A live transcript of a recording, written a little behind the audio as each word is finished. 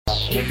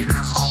I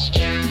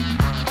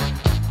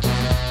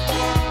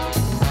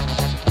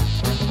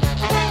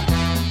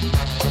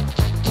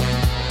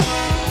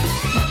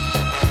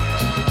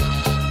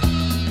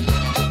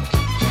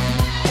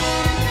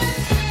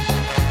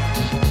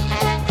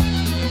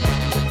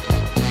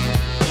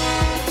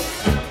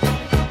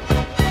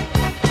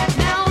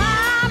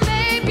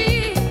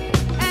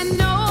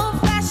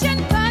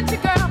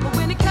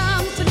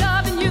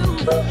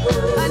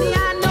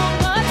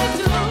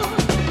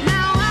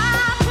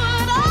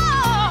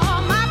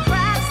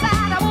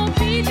won't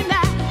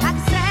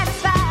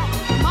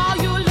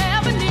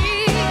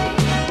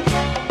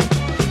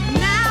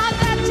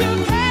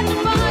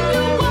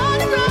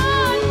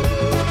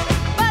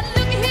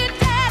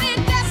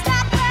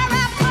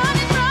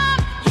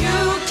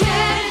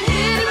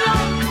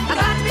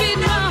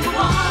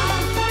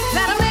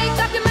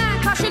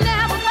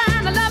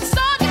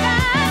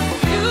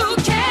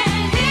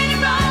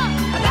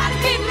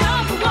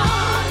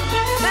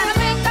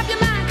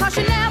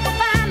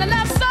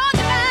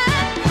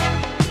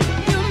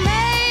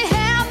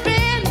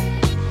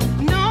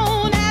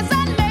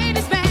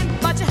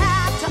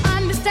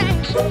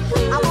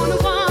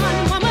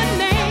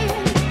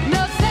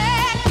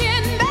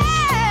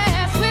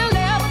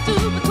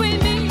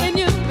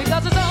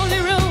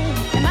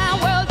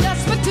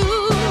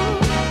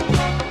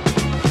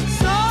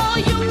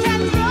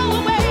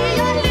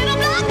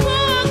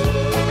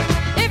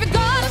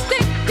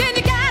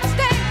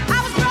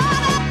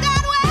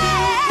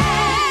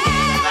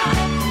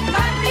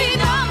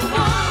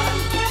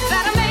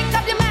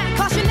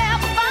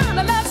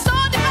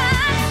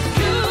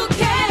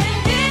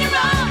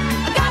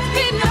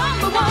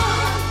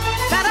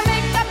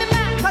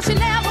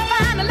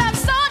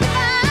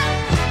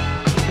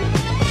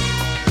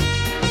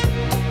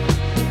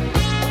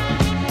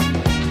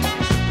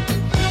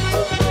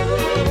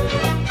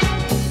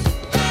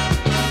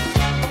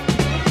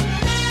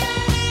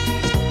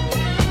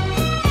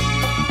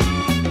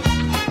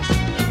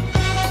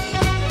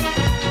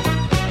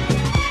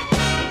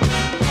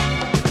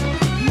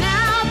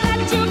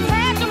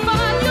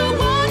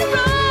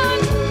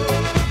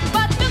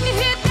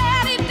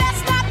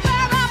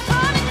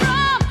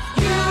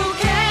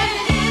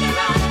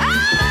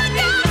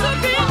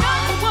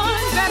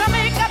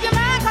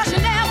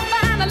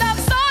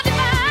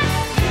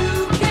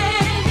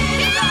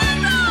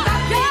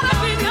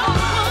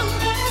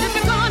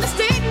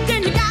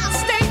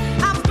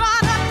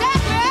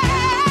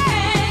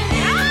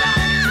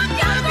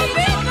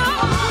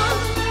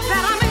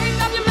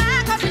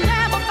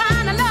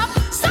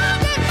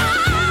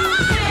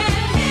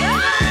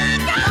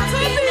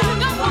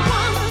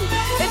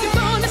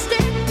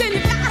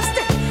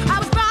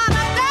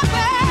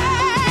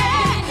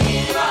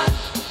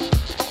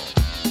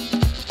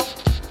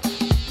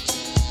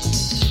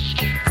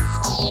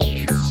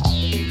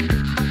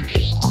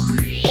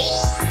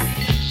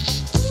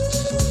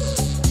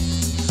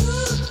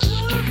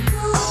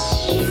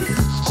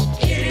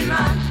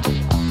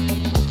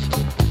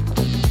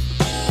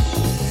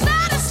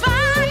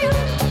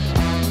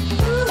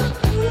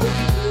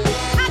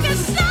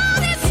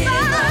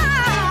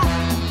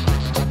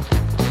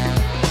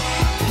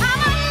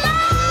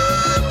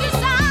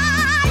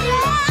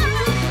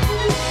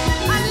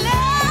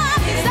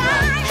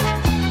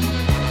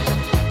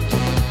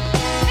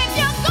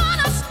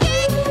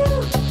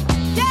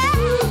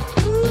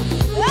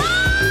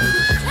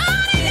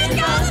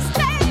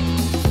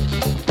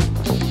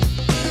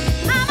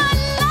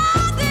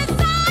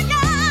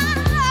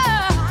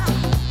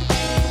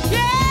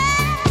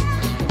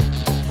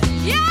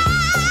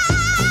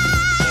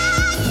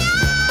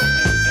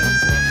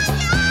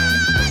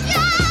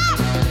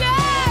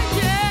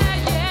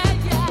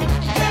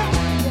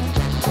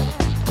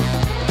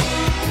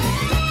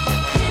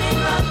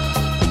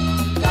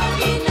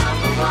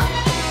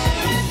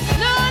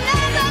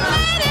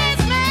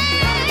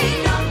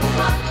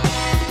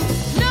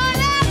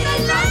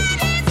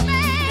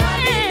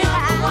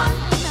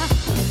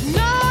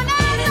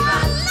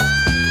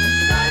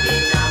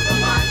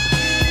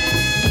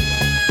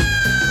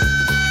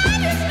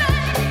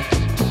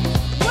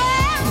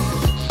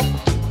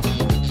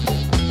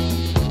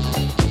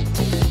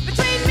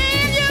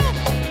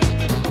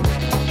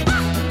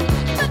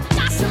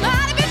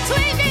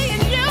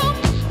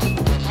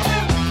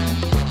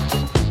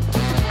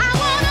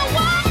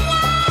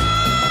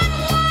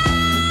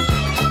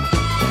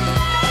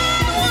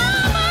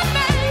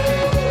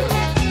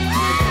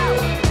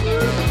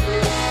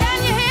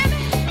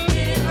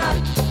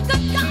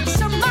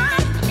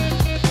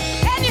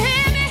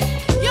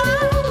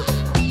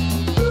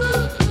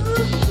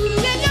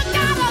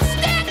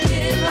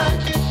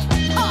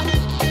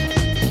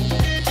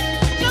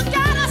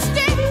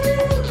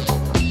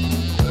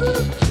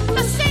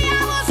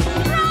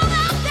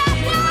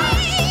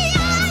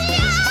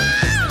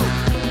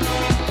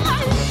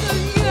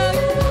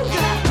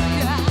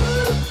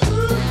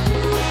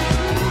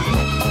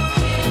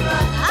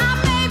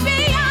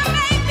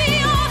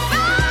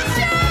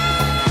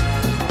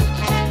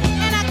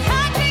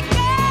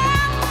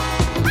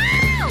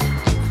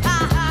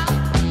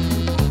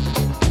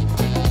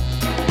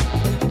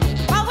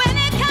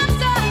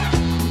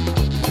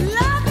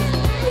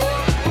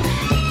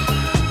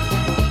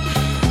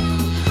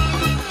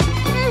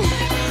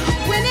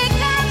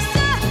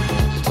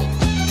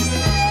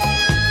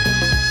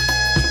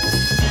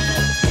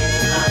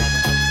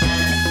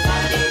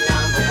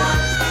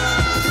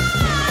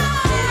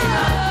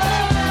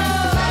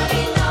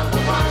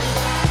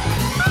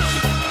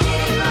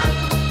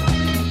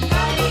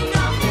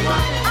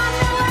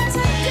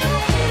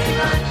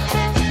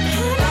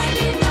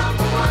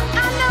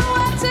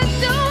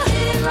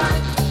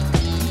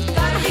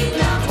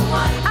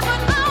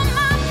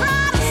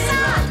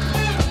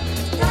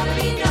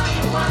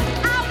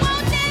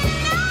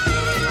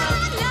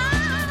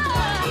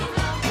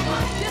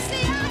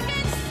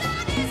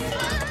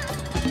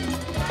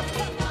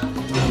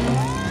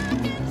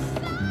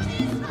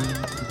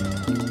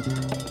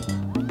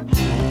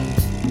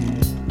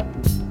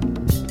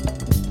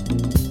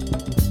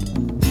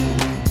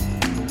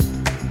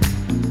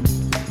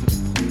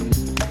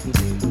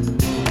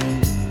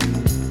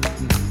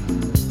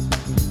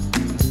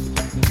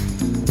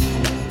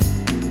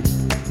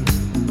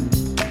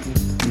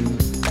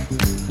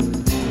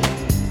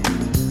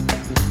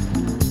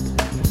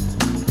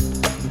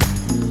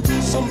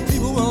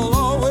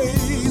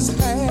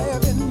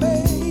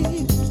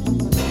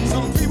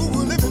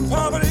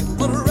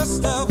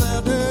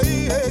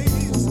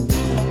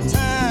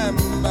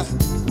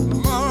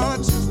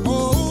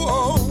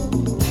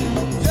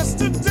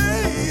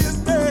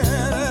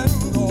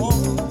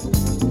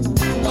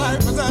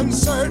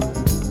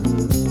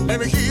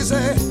baby, he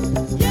said,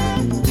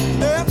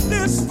 death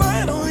is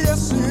final,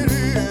 yes it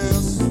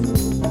is.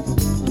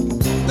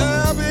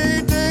 There'll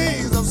be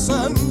days of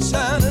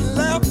sunshine and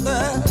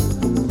laughter,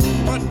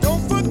 but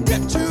don't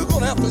forget you're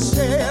gonna have to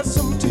shed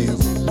some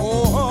tears.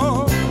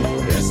 Oh,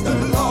 it's the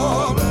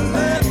law of the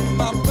land,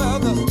 my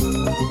brother.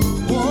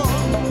 Oh,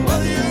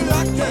 whether you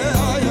like it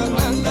or you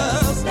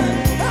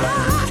understand,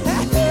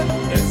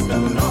 it's the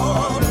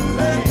law of the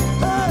land.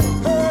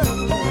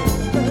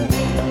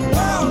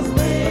 Laws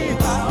made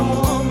by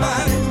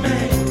Almighty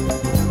man.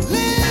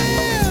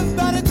 Live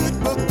by the good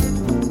book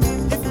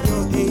if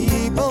you're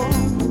able.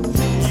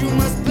 You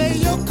must play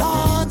your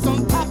cards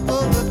on top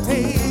of the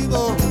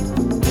table.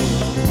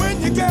 When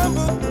you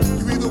gamble,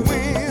 you either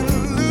win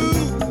or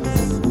lose.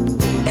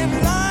 In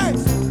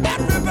life,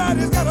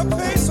 everybody's gotta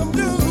pay some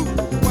dues.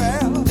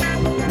 Well,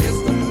 it's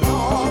the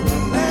law of the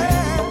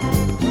land.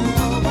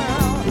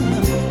 Well,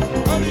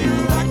 whether you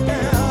like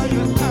it or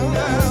you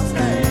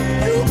understand,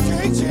 you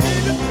can't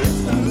change it. It's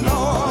the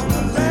law of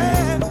the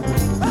land.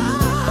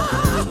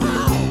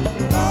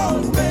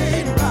 Laws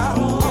made by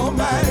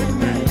Almighty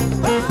man.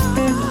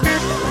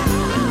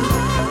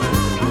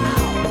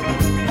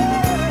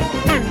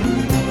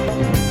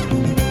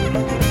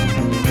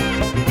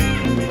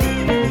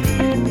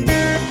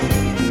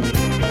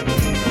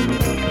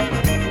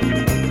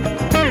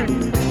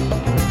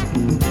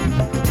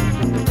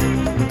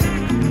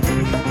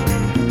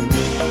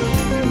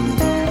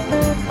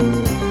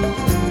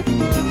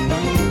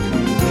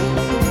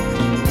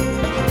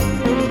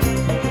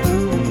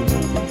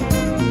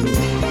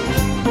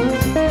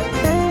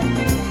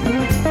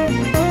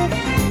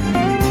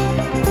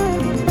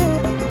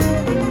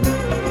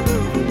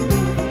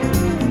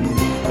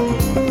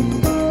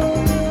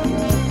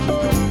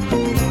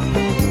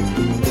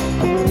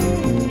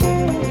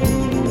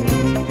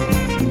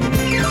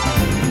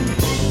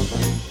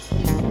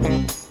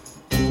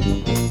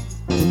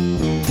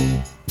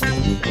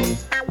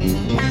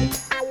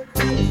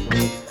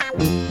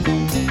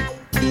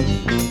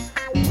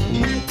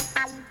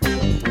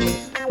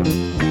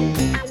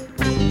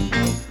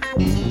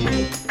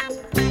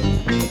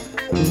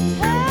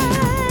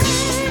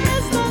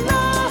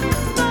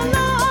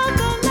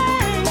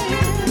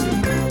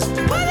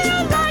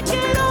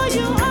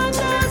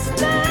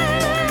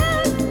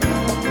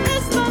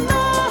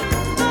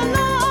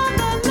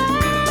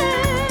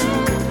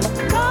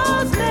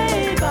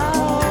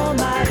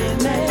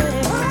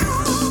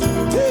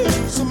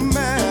 Some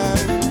man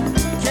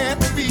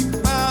can't be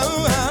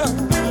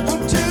found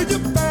until you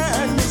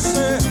find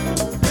yourself.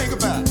 Think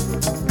about it.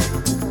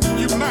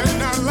 You might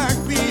not like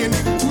being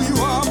who you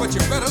are, but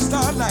you better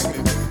start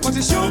liking it. But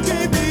you sure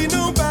can't be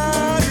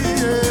nobody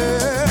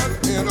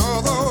else. In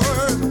other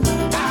words,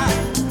 I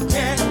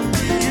can't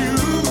be you.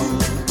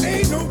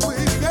 Ain't no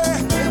way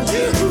that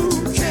you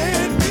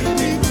can't be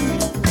me.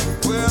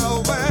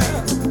 Well,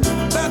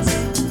 that's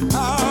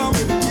how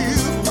it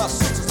is, my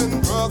sisters and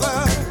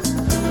brothers.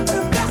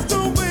 And that's the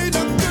way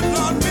the good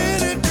Lord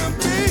made it to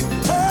be.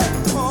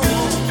 Oh,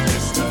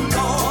 it's the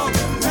law of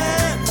the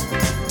land.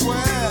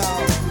 Well,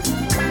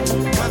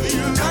 whether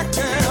you like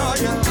it or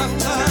you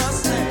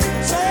understand,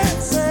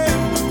 say,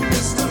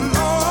 it's the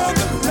law of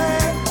the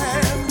land.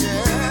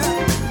 Yeah,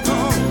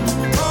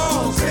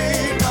 laws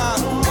made by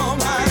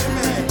Almighty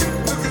man.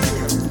 Look at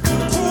here,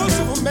 the course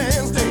of a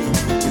man's day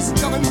is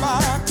governed by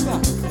a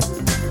clock.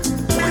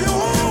 For your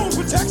own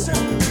protection,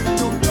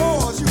 your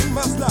doors you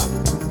must lock.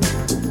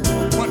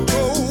 What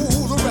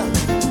goes around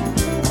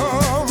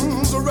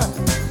comes around,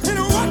 and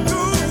what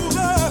goes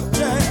up,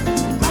 yeah,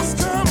 must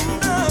come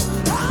down.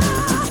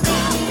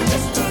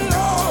 It's the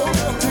law of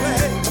the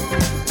land.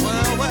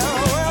 Well,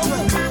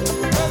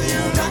 whether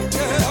you like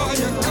it or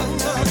you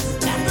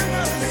understand,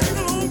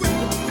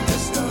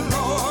 it's the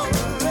law of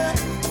the land.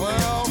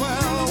 Well,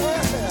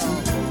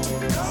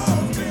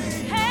 laws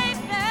made. Hey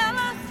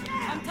fellas,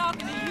 I'm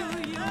talking to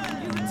you and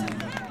you too.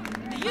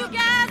 Do you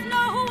guys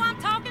know who I'm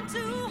talking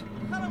to?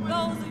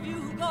 Those of you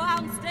who go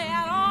out and stay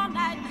out all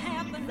night and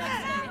have the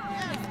next day.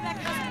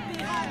 Expect us to be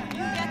home when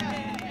you get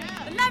there.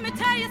 But let me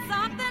tell you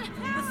something,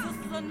 the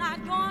sisters are not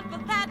going for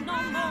that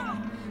no more.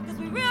 Cause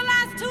we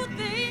realized two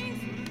things,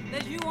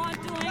 that you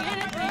aren't doing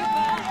anything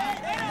for us,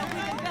 that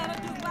we can better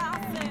do by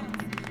ourselves.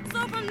 So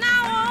from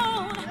now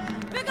on,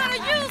 we're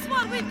gonna use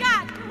what we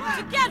got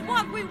to get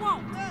what we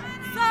want.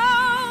 So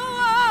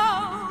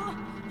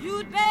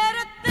you'd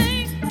better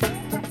think.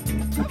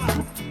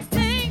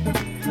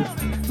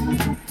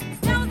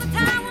 There was a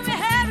time when we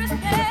had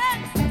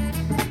respect.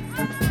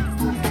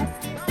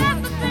 That's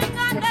the thing I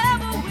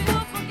never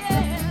will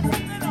forget.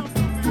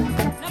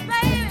 Now,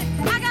 baby,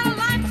 I got a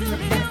life to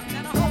live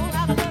and a whole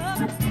lot of love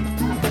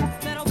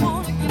that I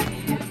wanna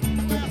give.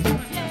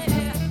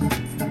 Yeah.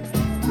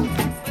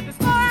 But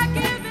before I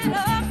give it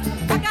up,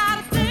 I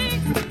gotta think.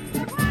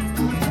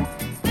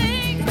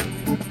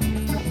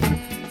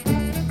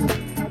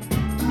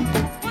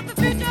 What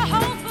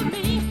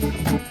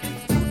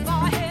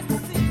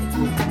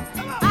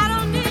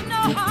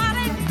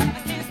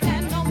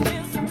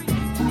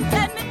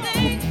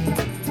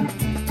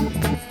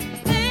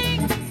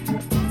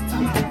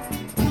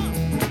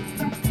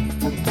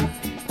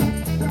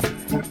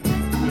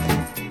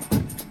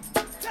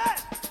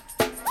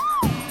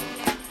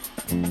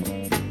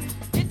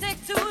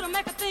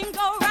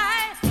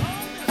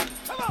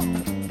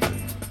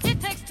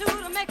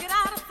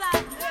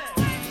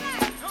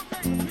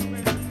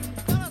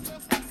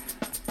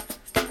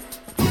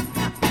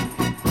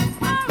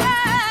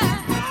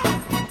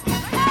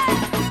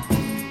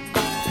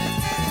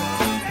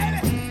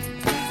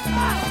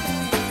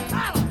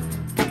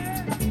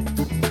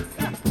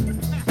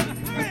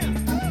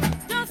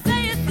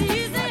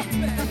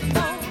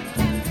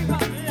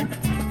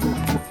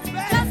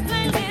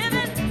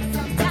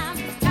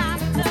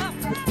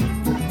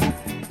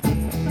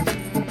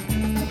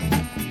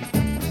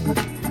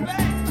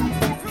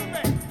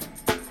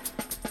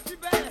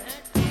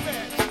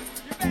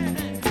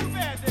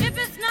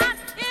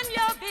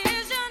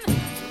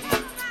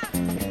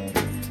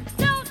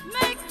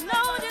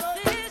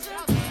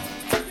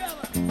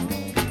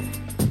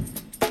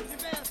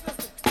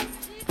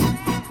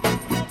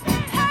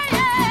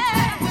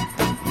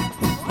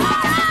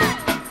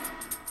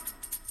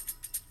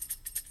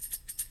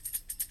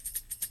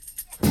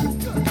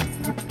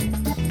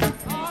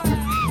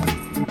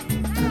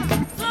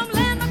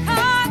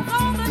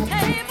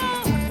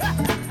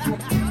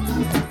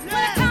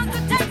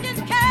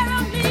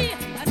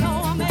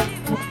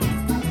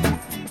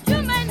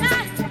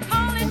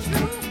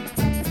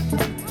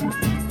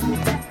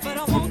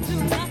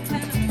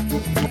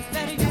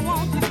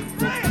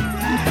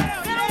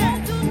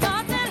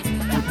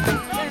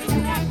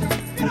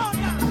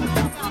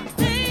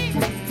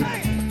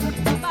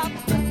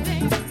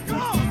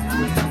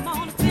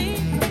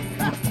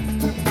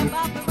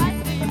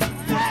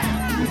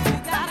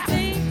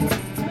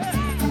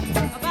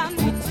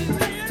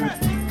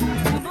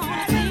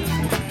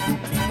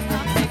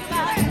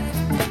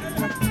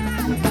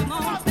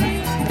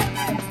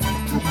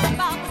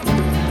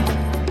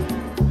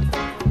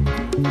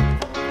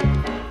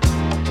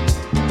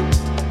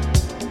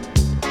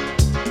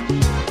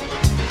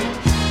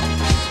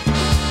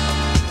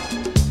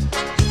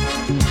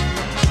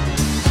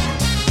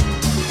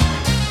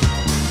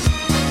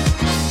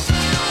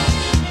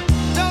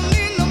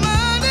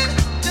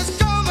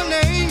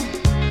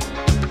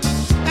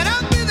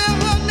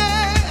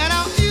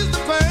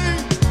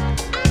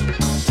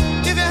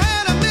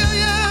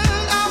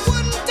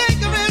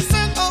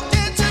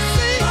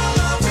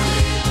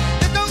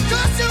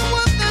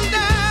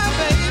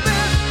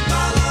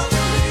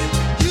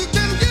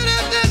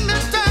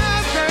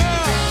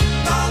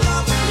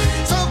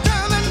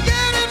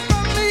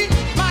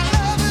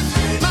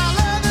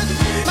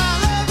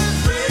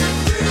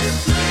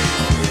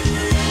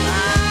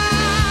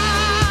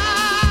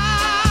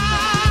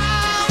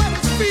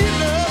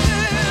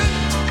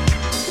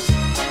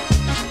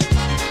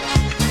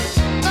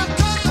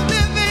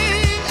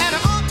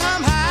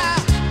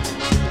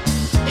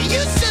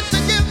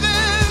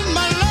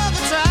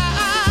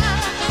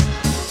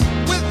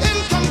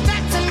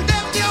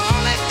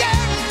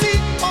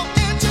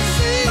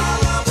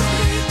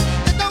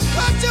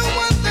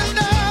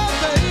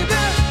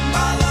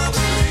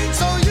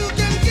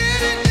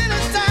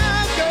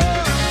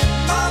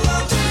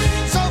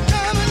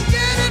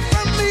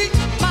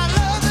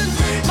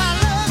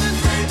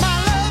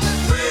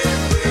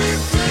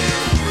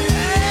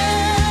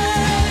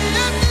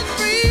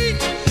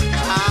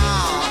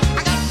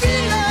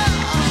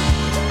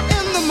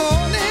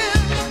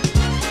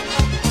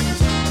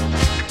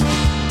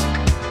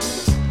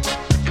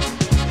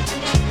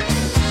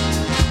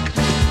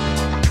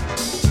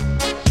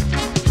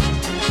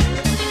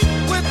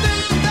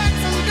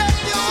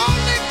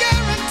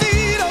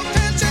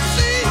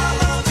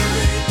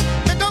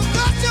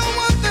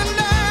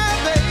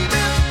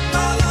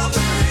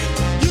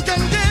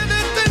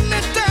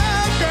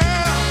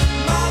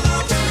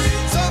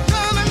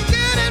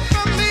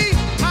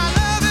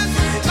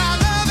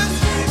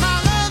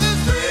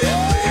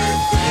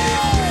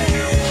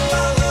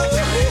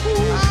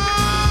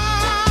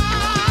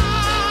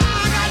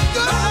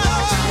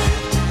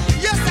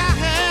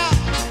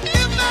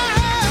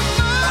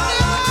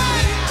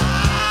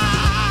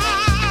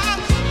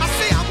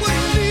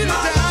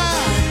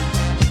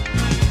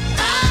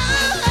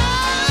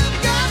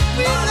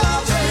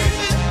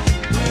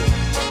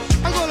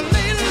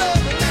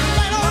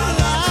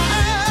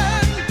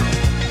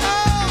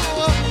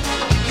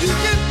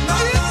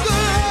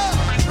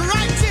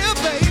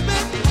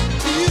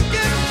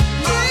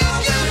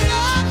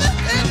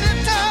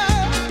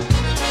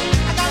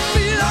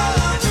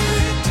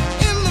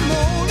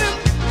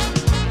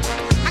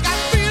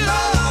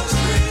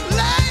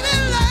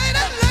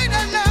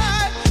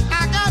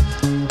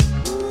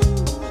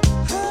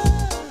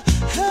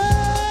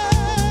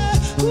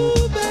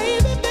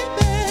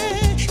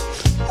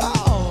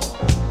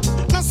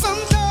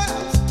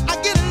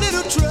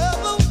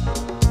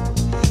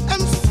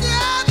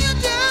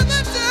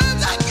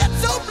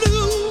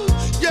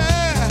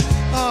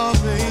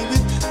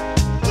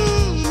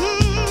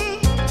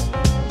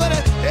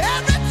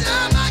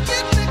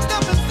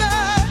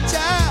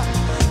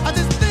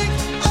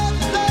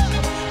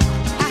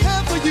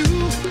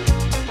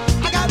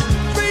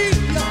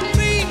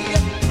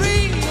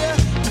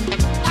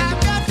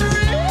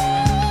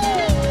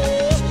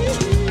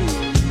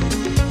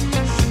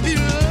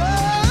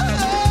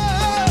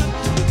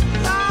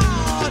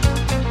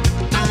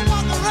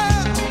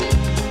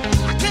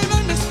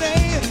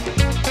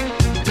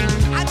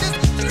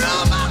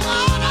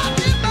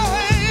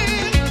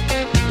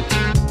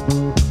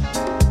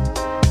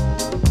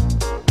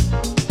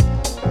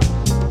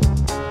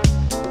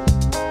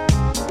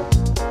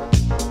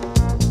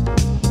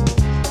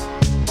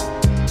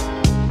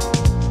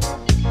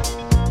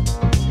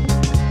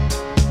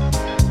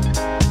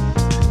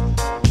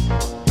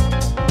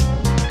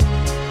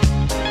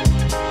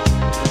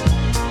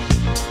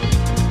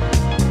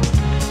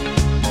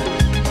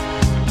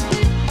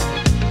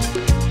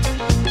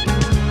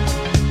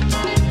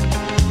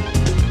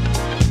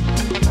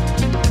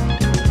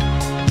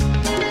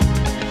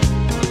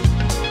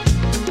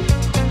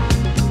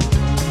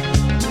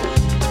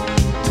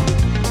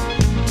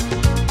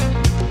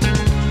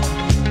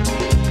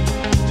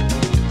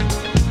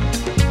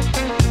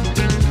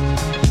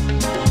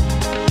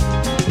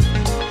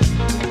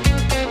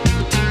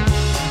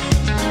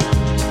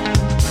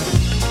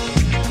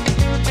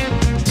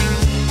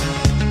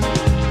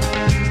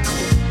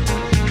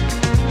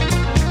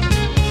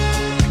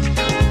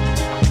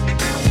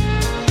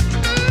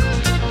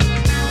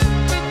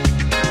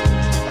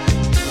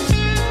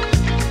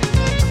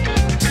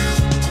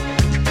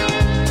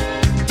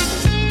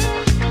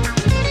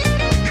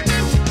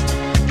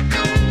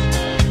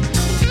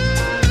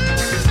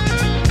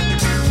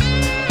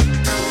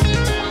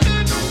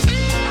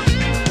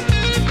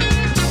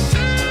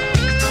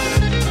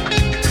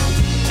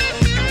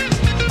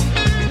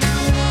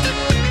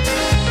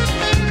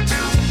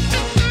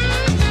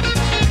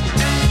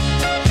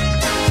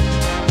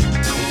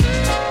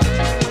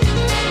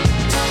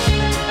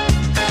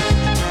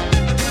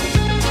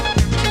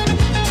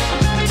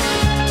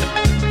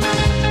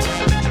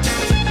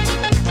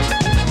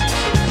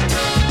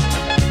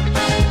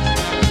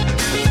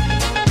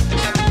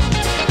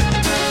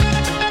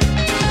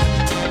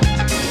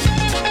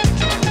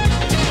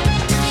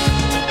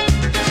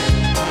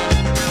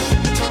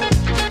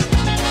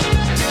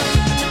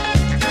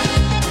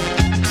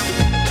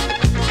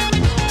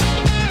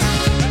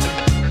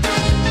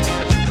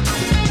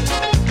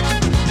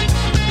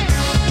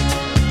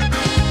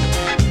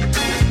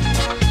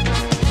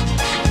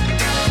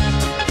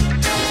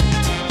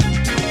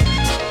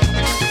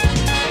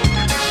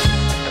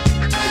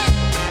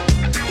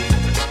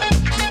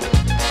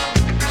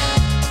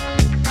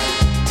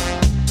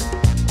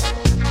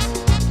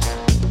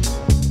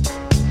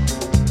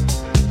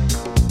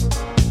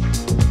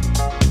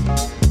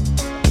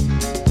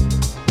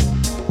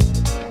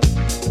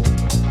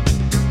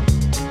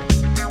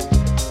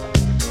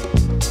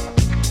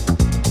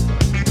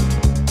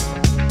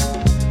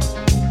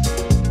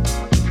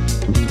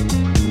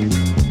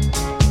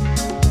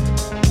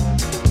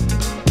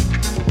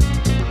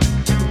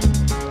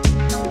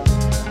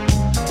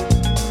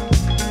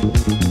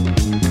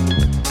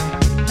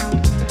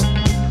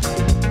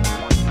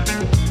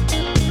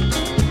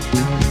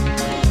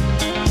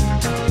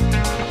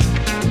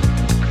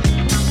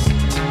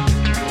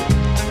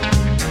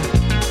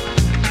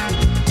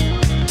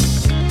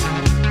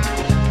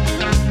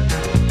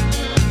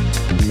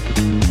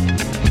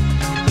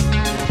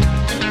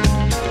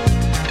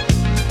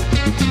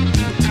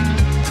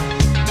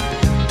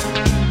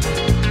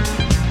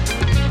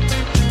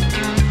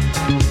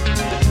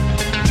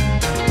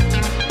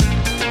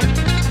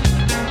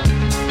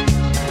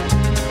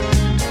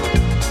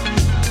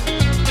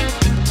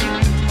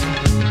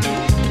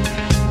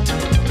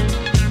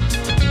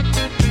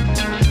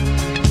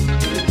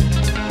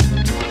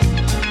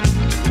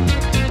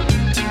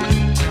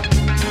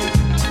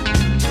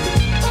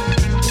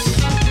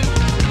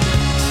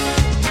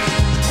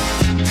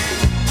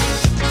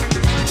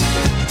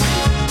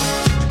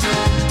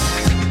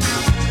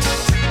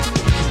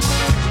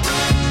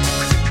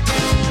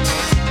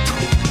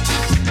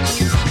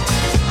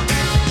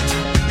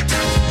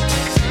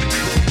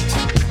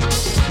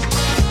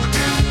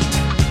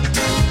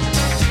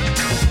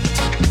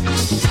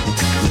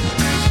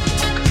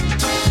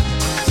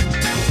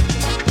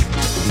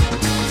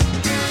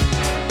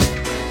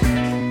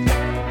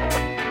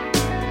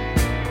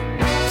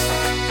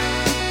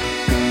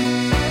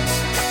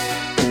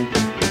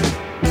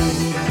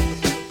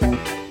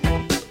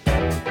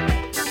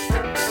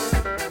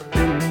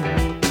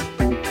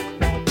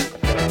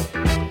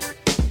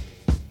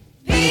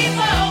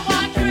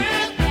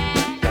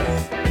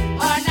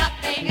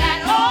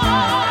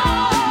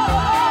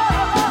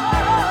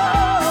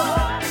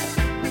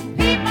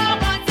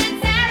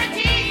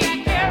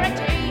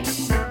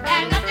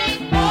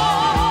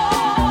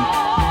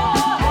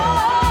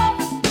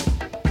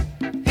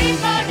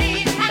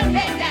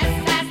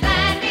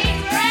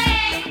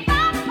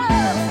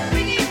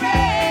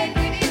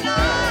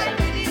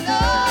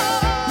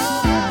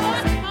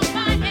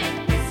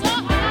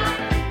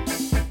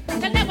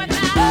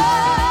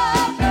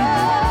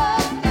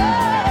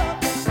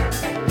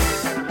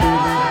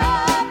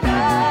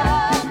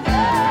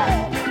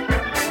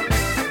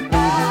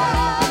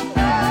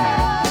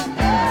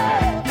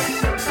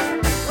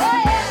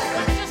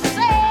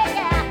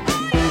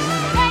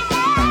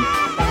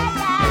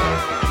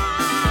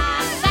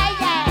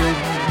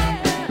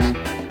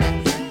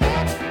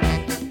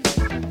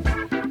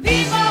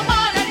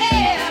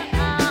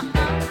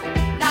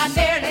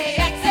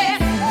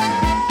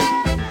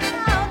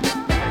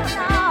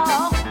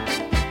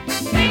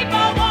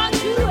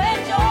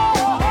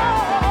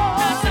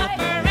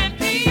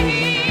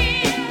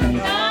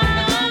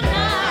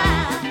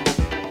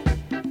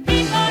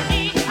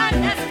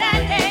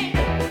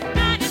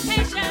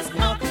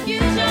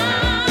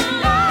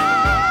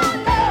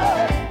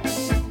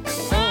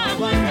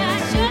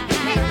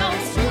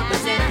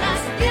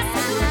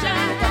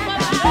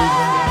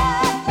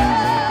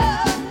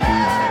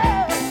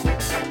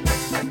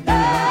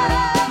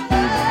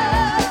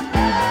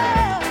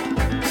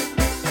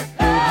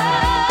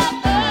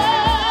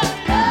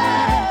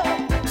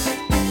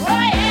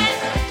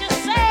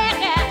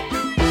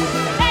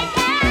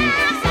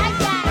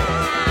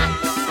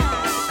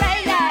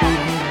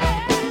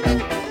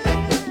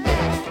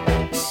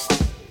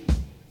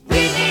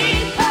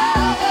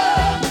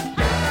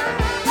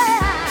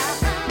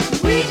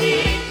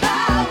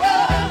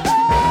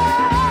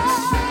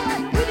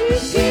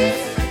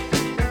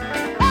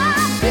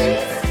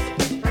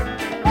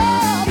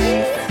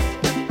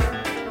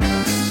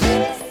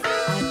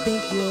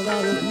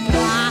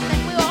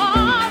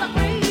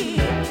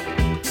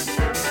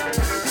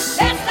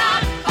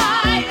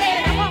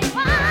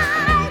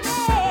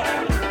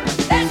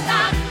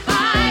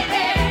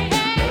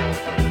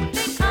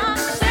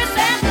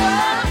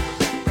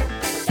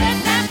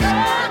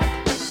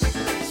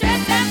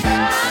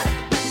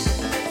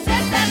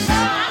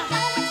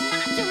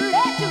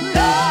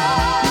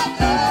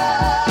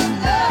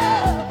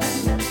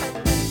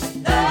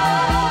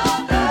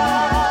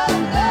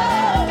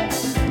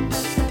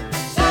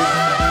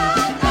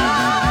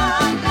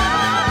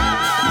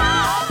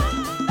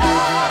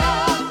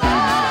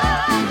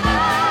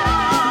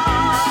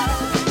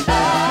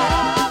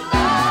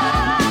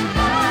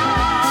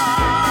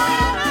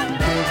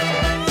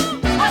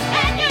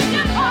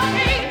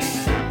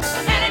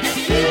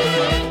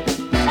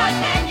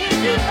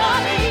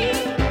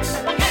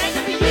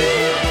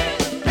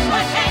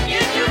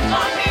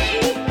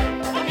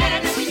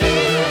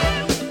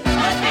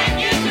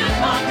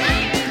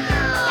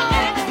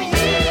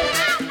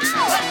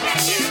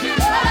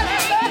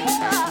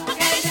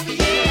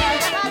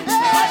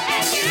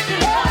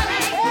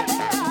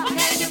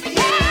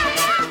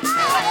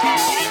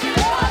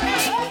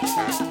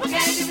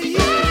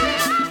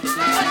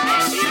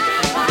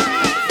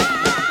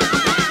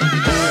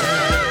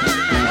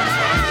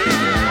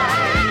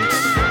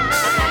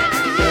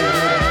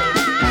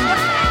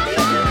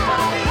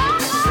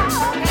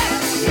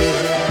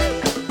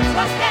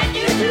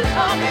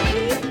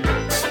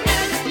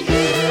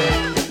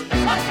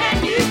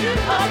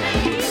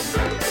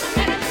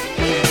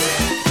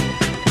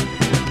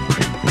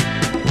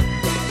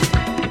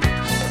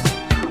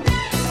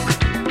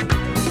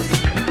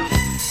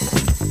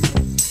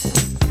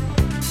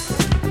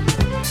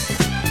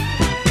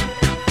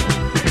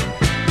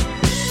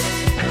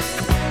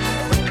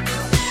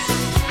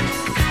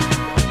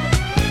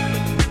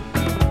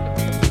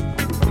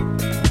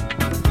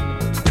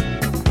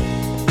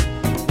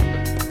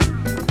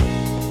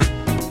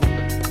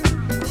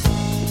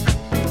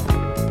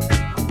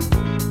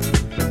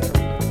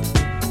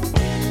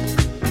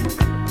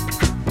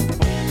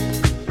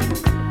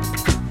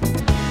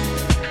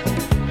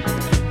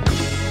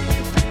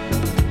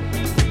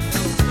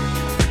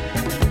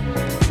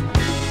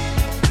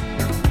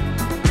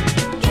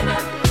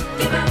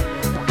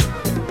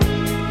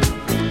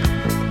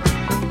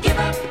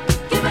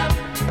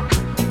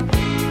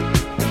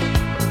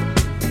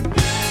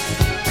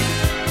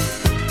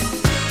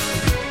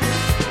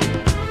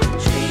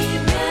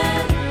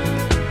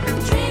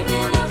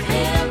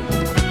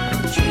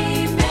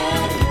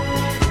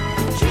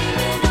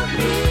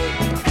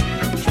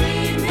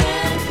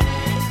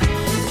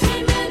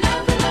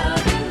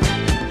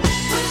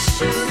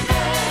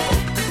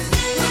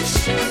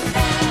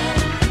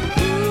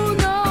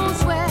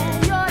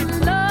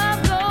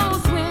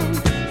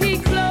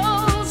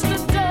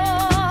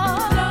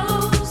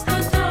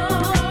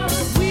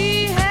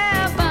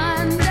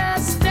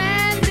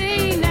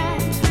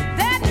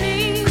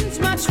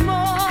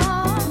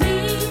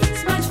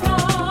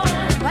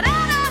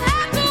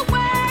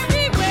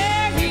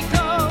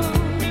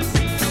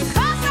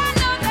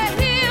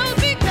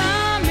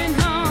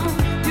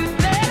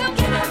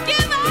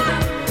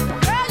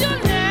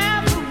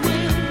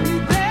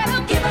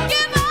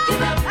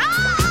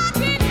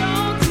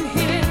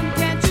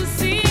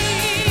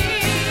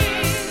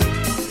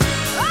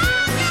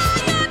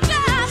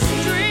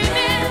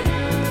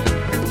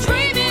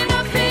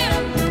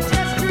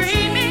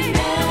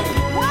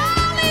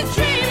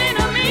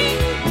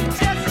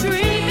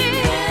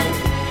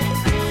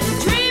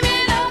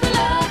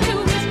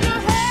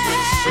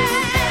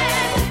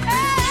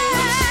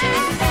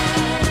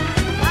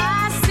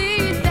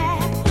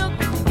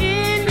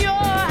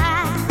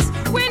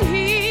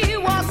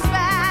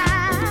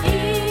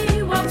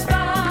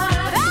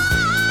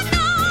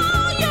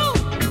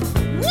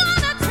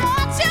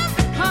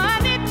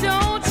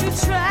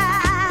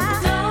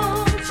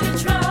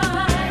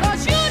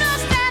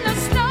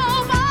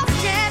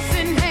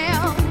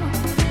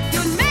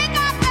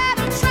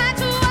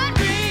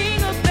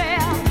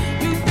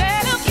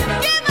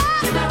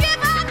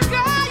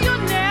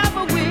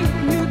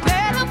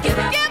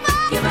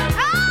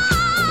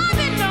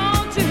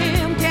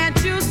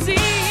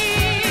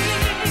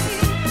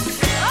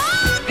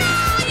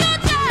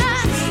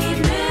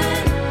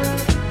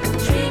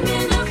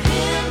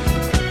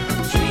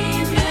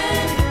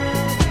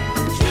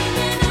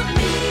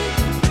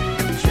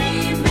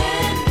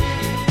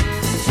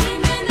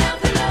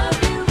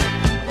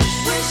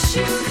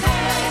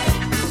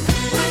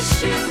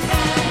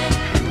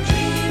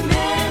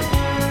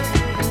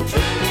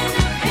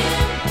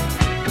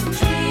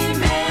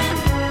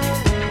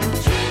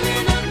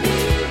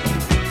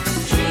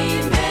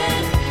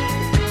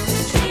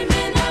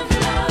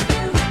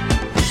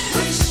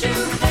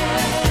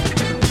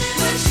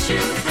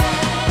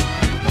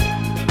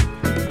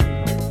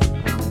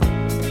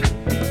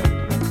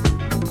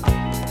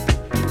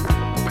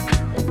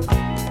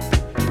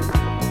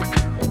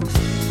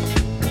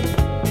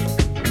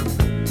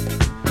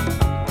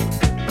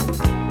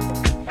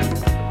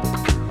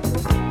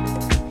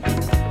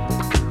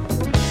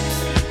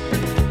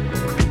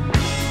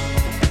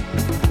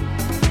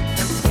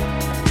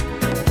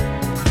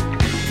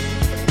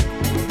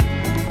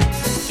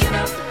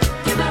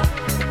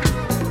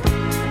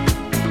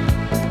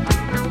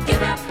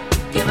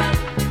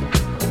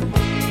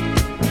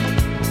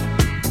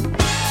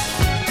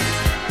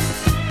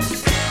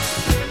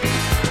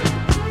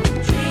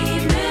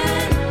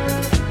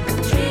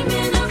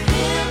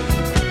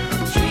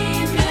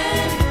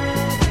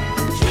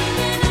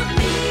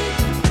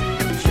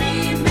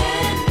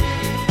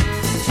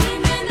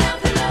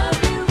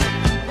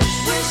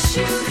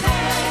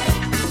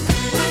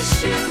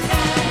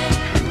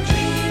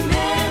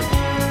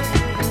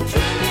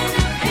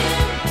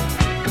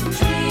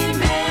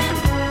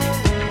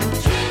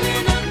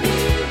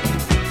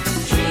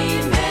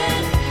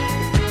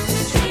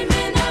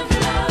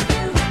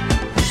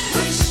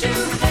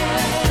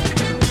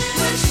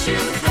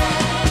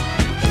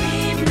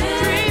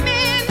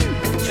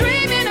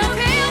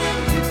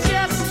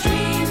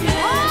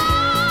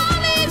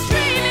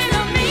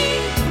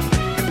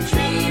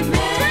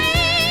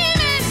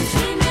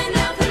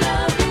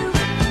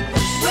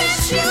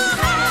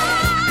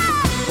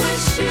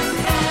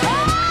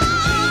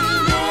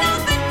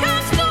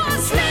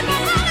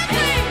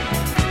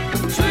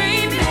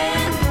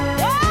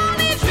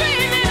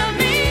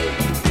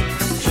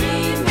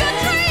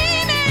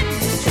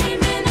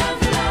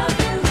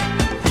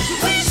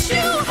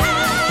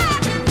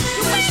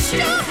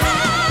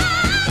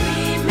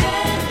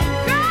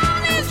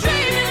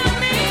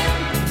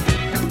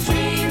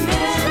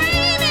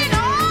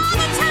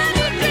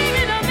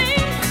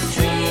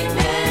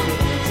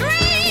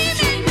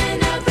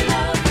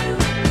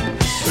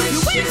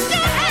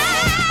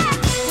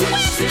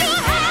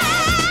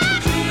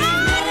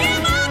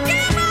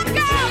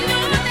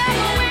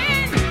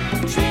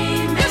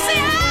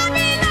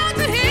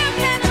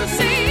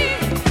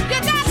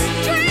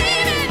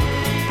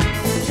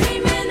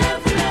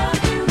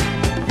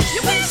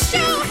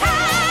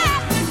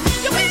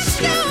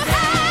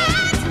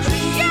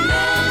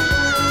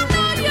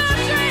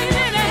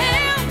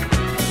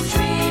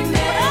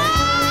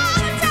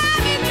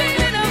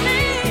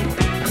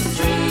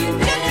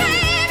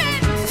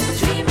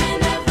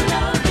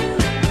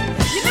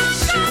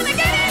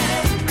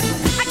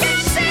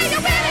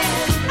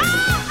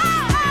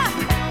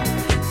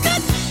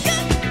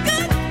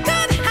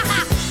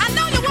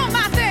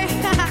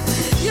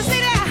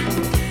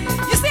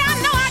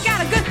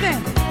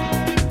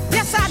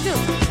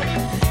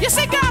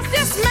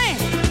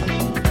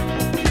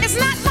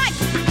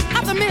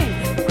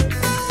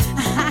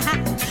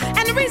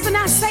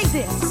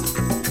this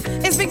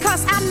is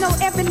because I know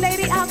every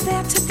lady out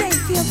there today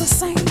feel the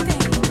same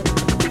thing.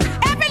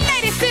 Every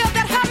lady feel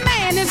that her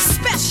man is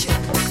special.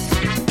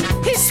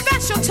 He's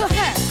special to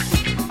her.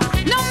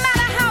 No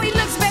matter how he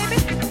looks, baby,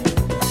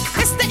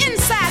 it's the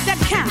inside that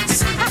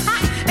counts.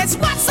 It's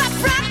what's up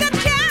front that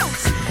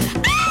counts.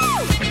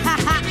 Ooh!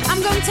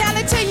 I'm gonna tell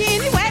it to you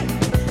anyway.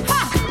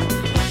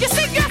 You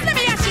see, girls, let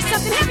me ask you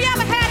something. Have you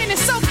ever had any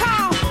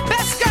so-called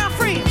best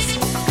girlfriends?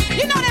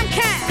 You know them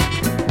kind.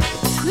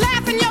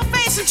 Laugh in your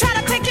face and try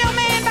to take your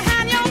man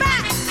behind your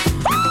back.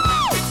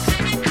 Woo!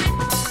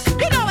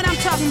 You know what I'm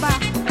talking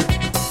about.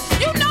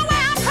 You know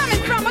where I'm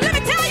coming from. But let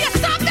me tell you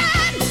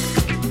something.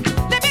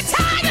 Let me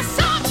tell you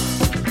something.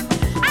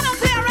 I don't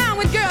play around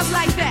with girls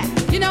like that.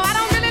 You know, I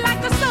don't really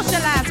like to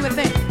socialize with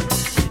them.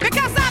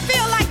 Because I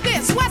feel like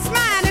this. What's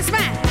mine is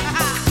mine.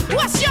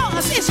 What's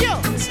yours is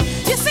yours.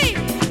 You see,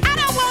 I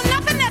don't want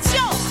nothing that's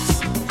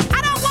yours. I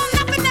don't want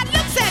nothing that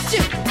looks at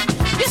you.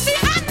 You see,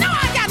 I know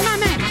I got my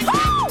man.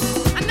 Woo!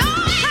 I know,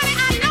 honey,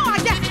 I know I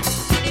got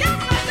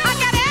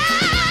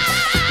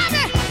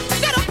every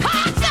little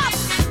parts of.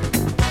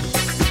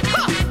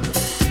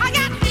 I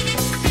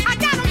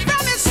got him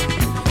from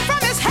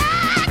his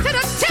head to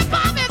the tip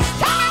of his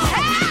toe.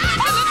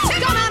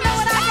 Don't I know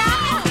what I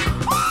got?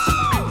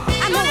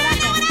 I know what I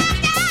got.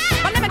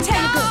 But let me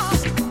tell you, girls.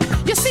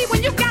 You see,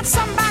 when you got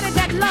somebody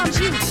that loves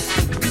you,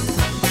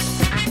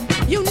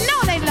 you know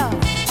they love.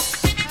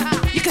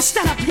 You can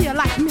stand up here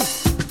like me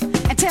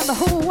and tell the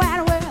whole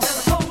wide world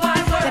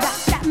that I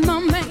got my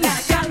man. That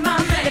I got my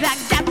man. That I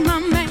got my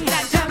man. That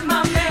I got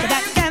my man. That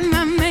I got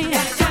my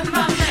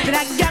man. That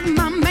I got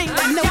my man.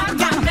 I know I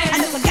got him. I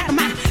know I got him.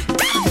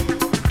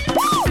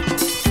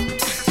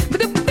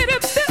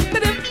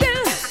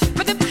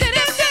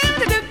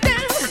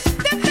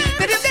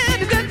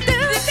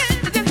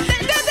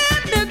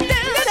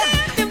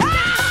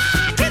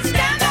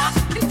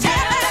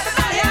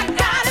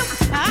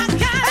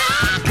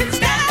 I can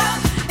stand up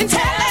and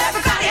tell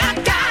everybody I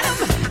got him.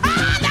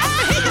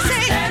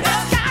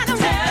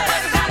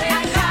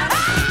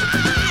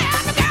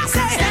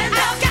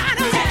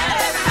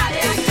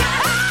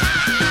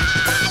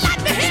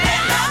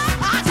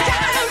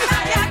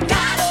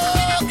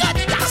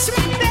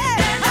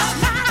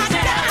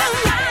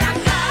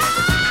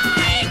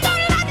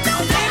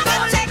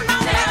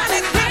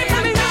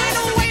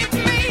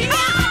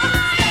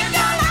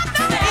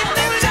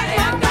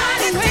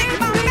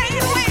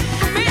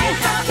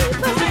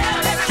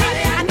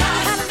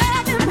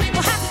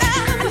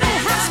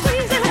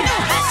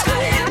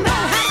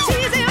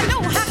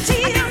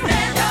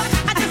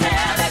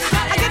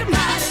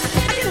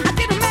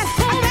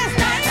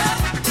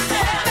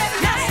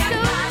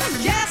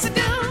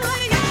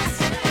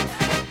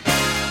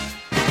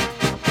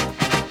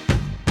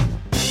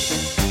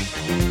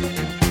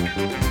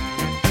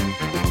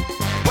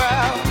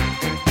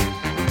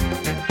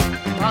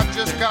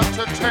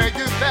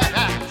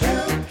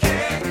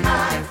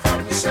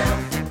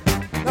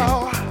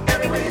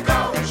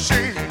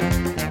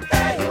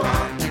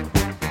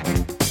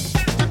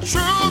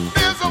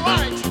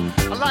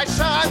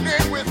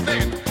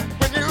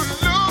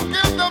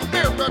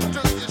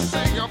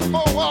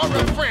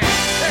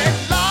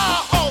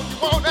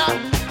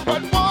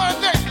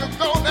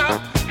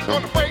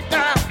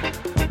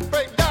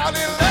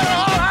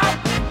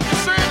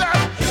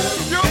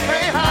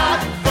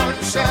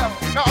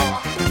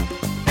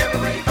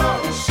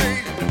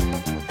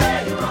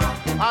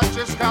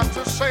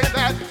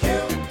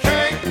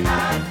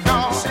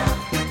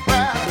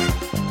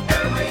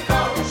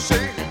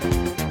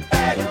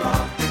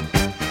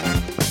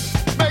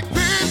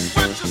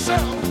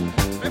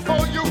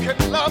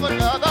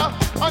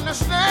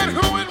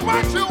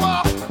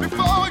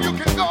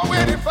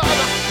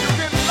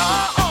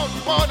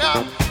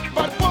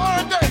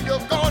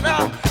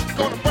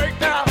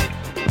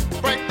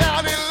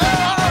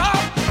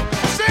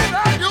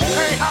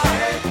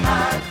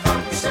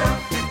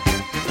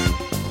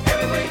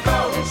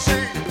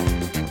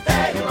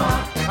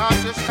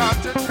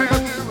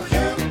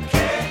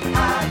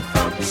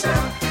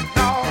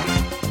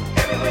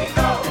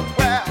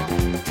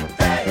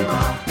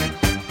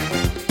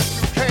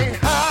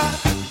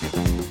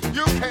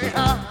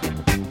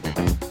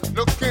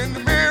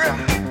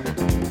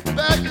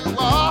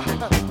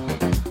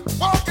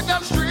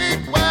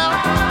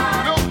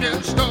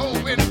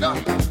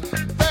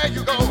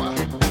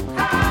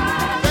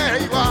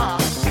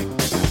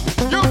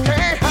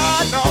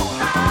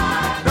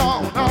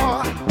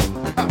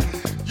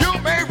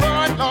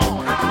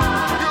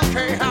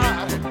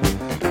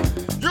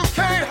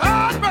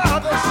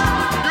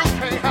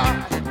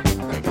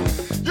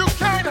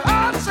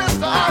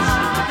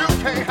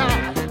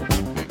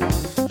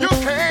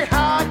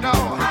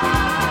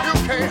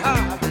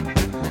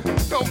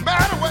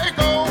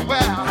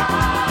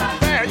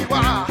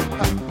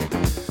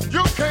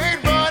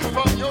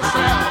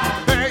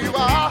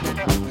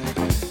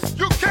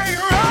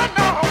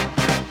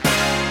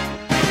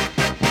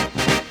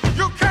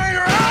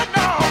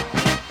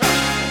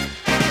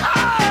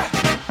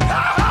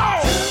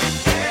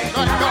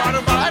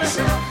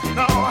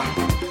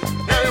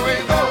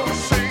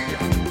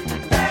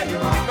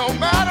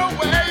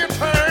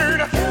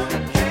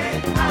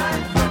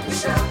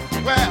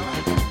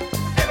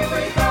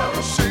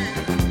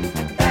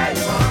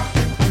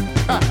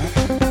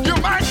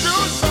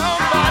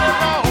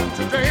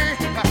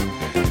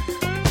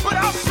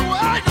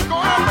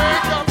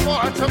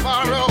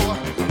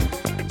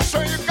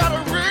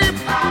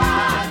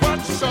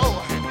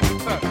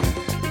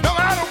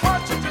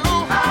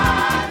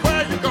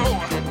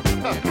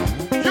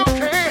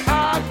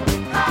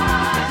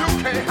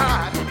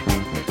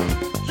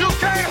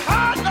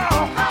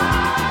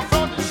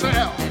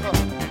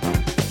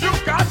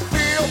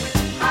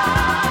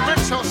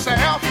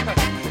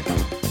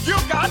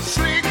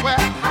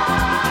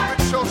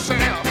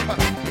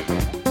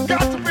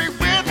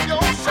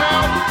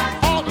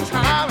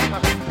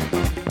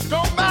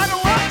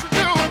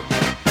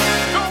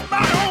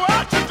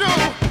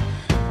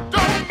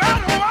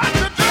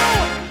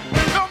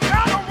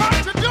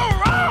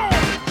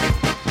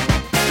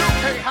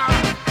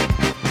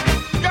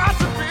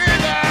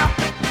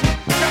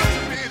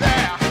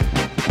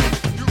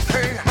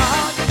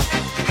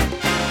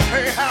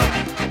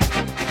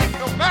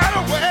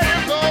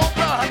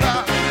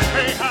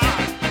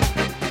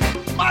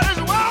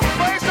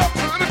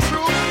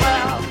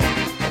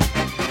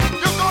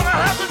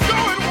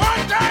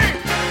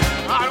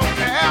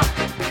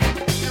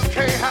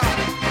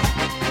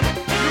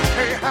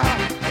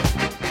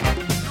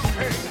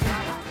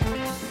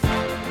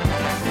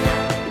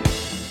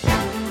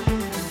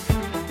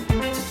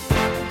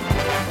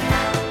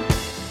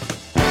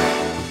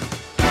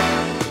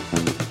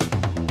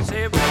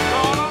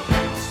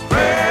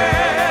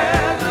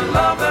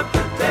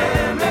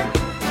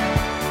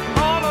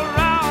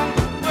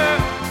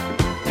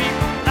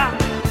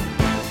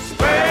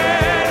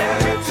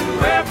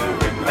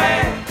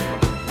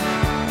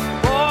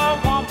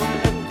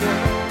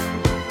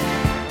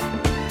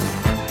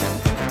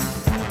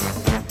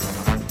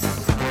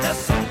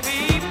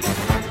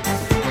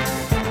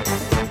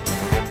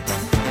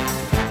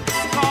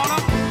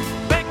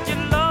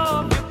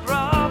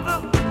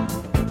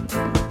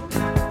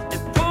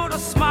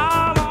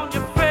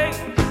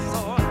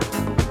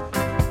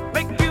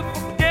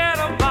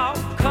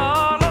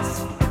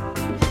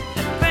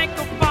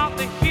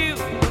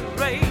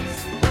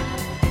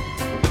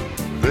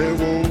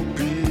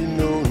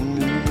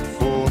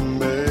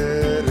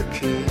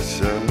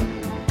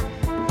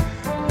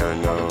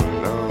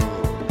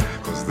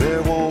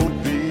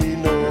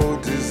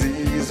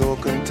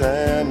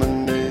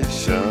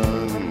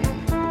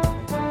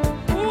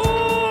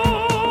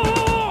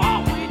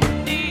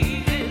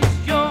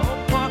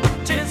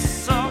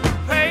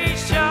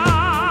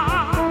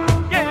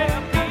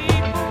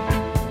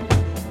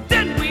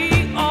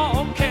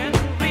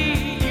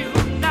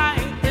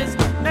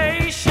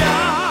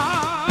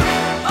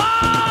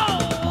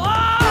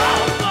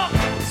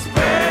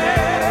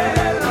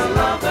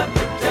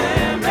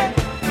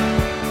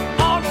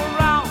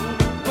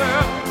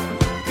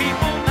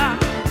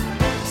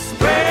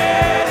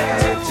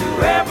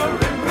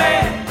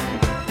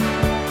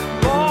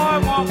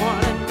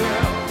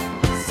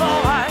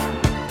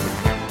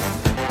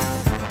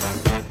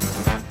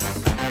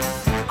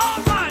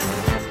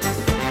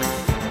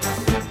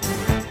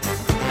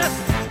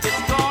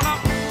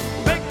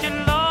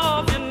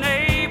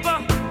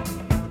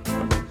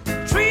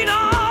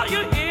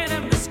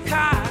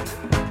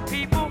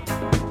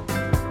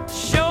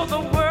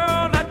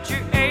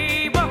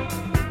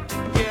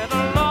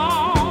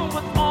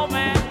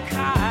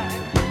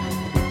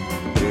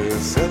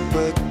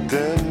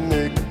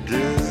 epidemic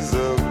is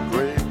a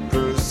great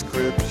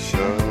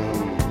prescription,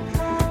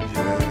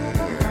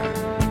 yeah,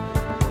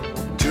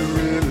 to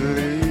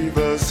relieve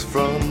us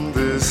from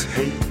this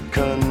hate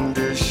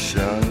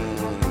condition.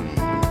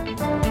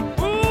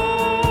 Oh,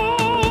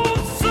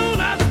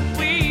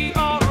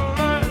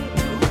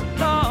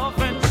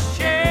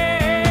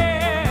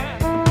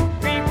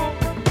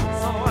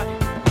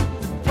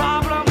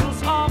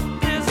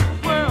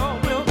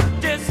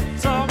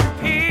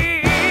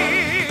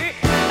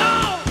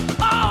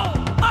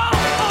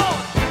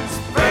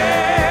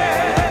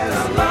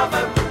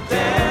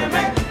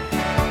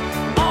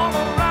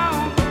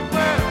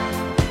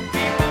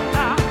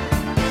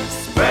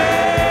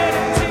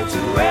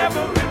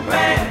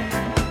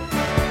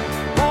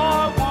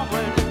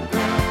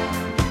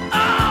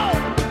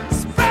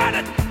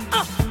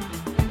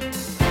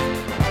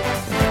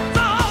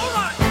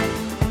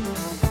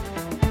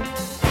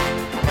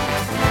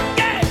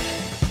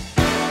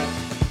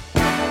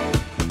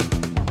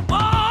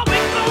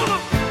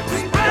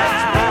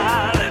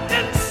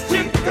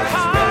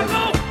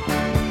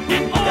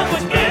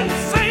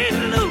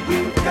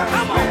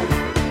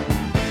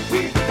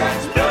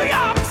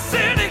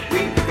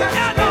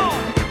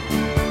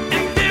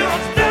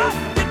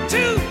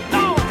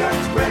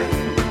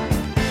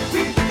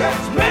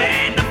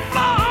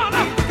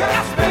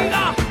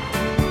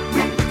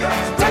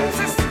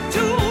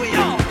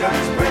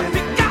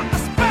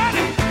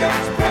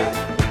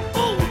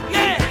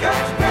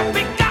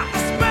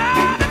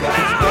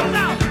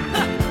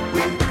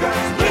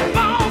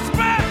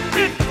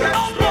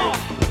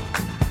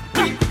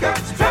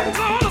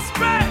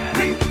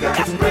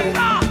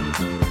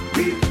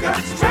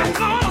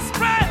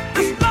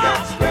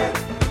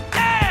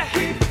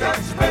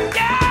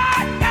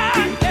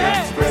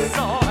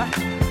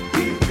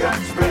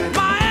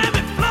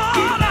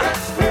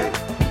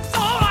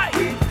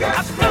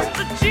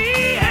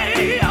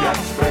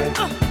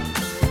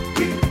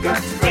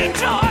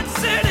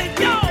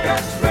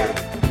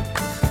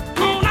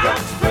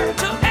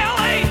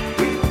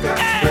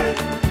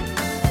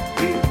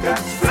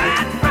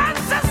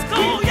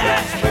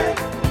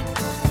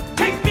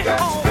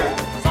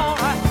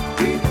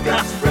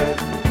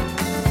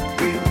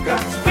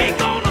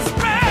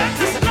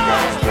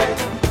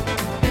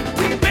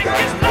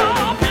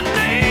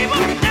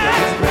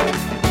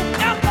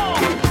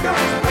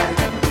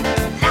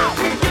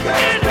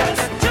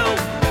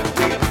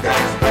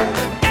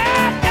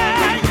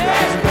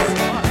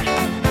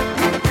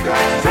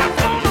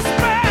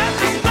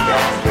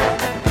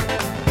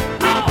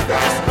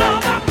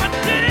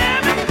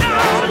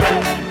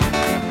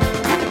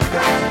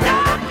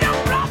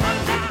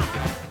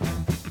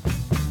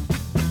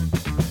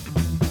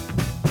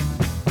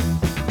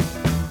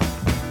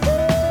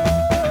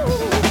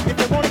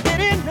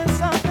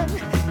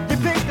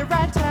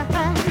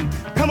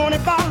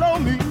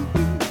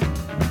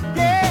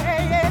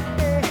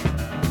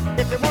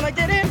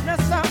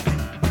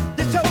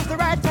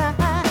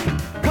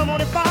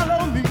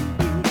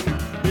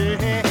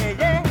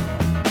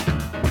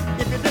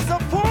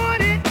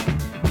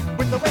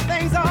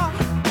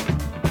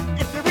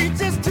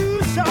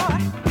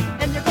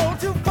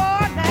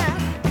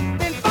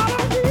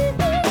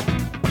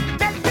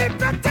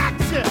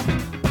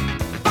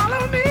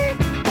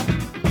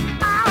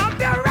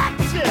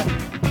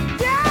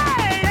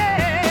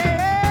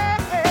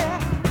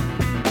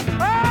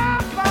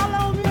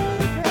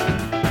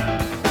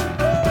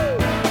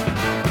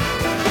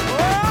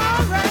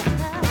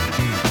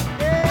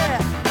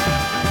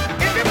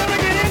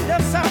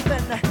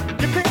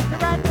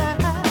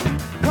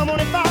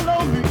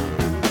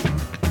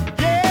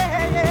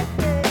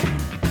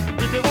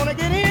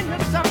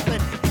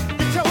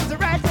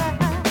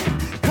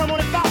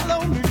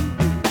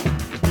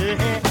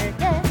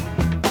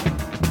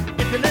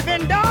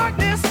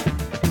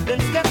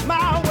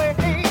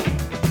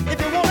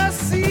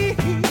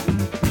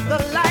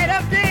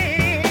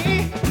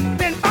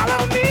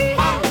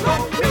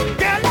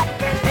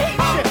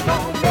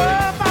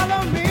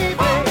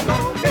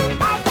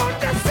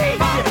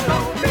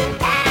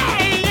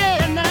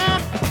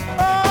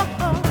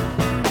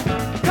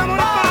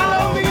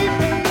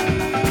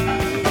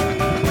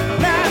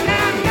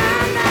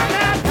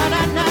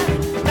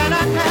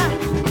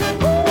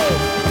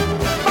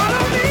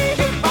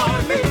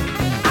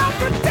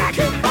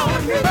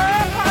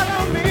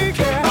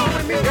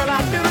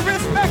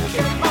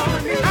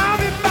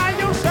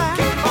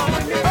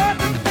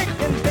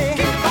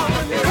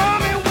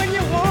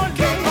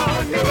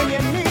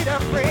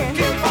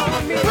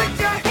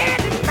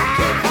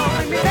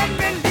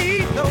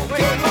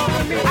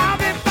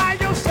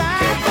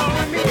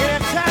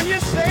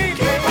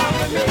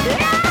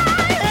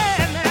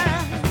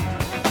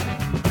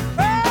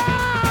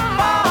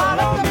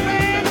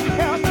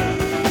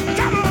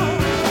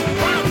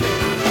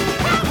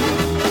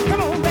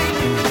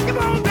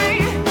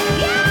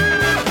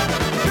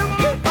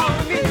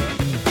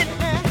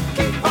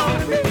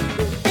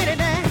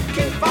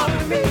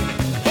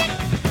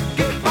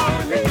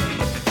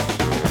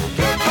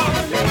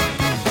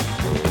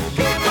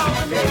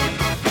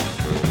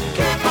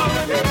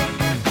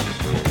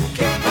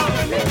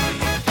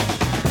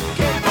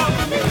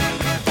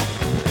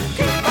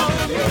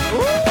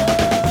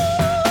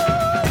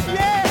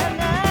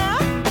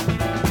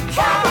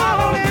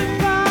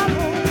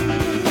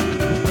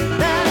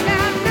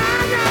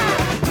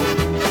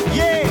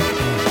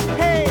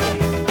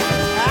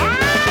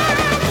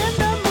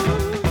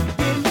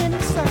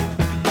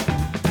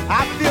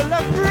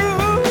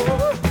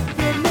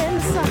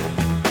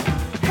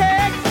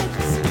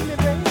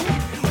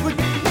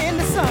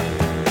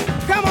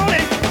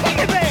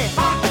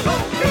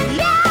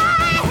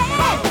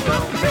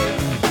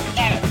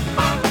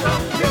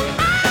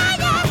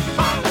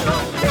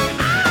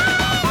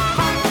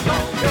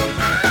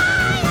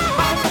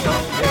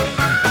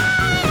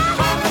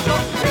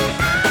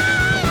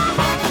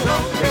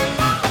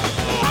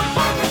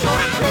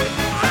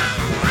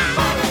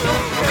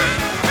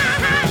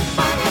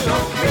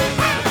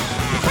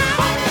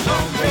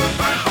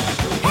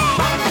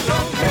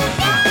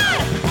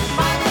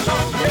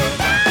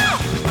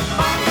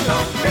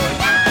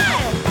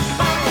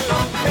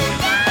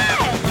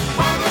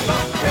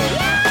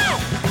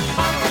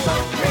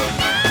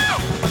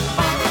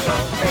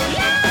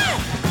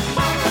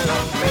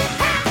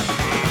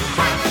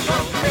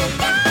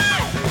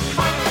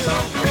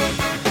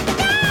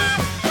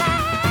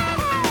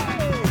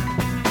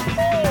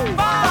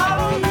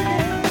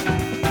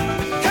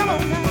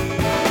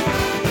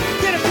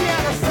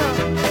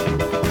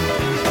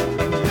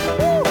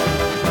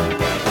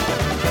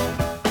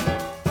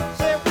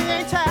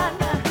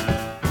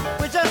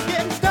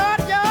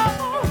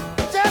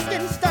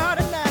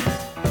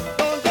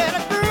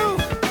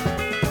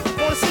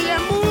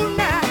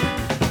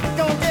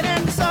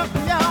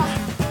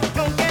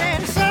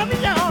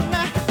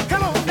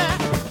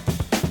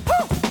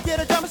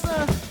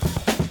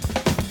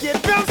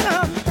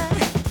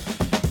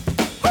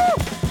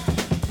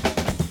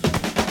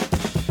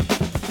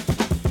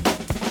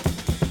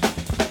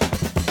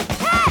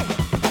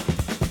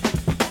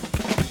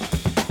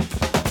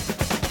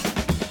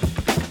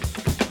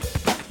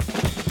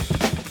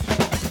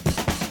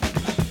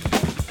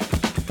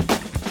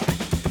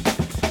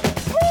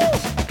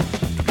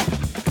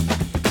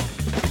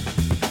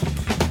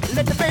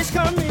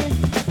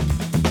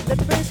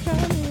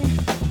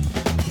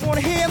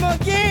 him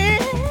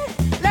again.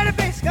 Let the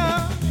bass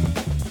come.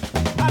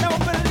 I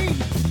don't believe,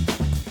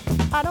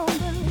 I don't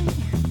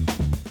believe,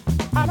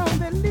 I don't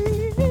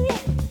believe,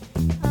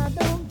 I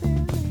don't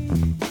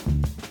believe,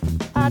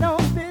 I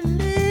don't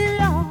believe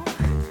y'all.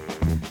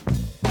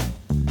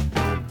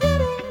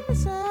 Get into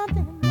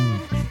something now.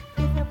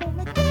 If you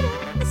wanna get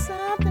into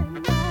something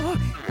now.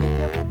 If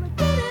you wanna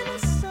get into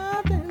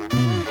something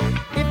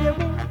now. If you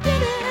wanna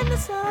get into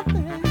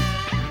something,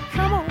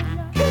 come on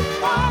now. Keep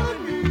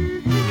following me.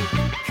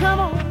 Come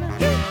on now.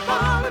 Keep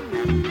following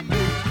me.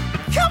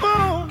 Come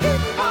on.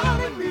 Keep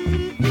following me.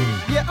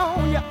 You're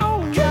on your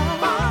own. Keep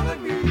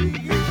following me.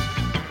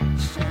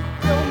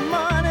 Shake your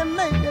money,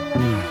 make it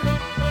right.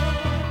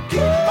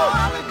 Keep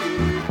following me.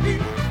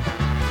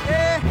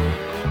 Yeah.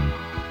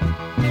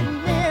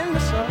 Getting in the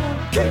sun.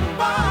 Keep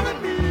following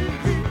me.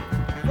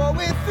 Before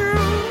we're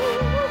through.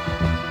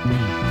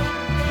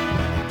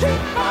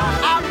 Keep following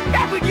me. I'll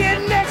never get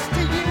next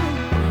to you.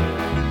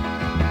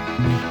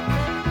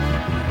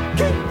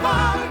 Keep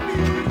following me.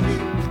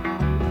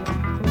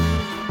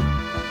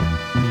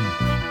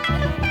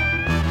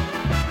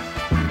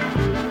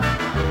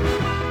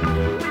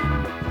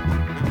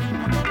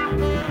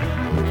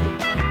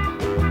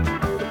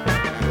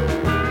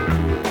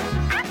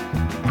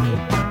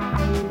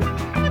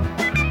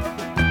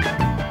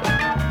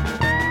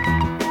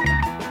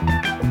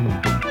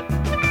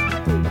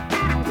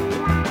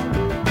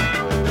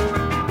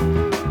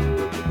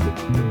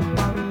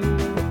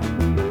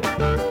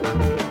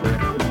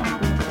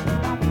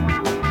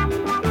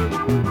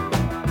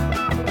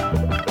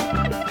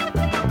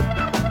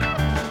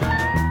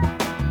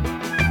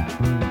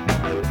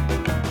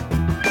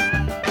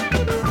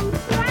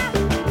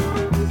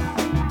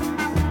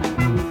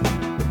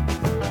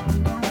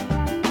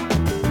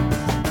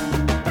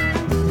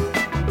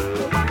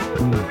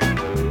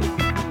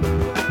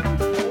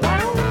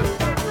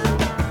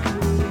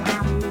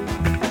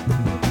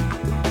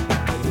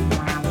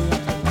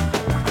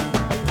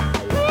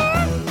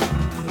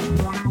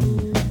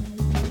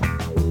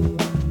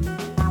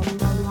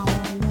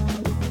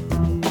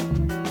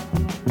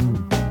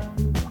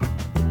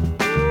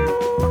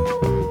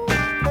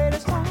 Play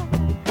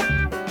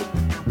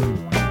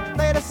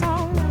the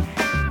song.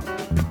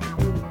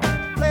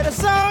 Play the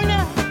song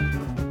now.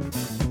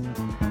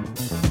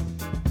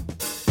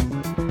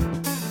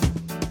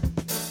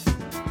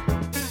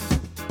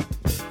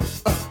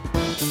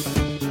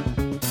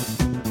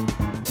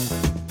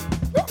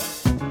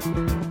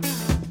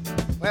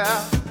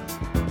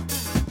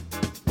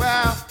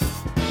 Well,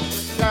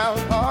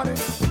 downhearted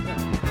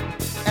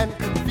and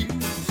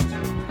confused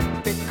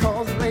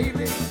because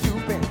lately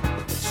you've been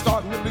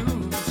starting to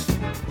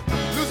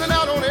losing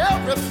out on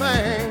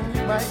everything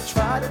you might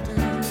try to do.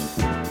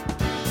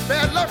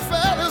 Bad luck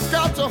fella's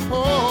got to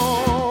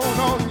hold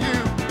on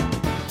you.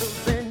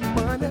 Losing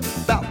money,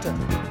 about to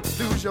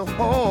lose your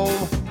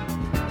home.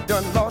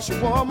 Done lost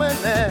your woman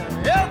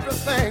and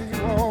everything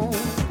you own.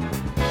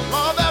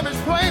 Law of average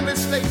plainly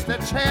states that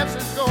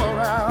chances go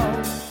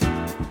around.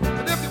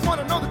 And if you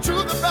want to know the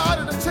truth about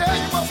it, I'll tell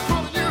you what's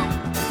pulling you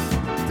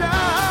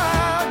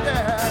down,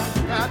 yeah.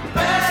 Got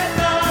bad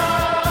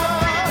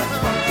love.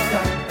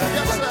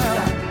 Yes, sir.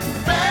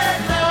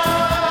 Bad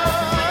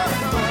love.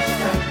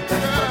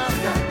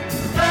 Yeah.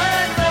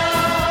 Bad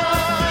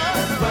love.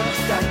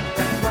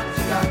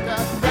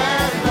 Got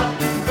bad love,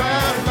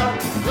 bad love.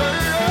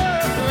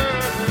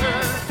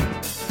 Yeah.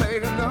 Play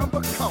the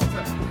number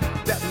counter.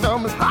 That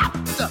number's hot.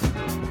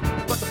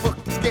 But the book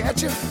is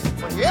get you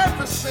for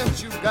every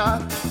cent you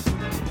got.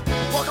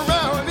 Walk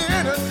around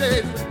in a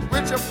day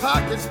with your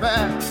pockets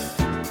back.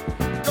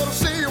 Go to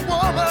see a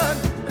woman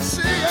and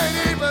she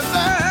ain't even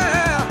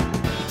there.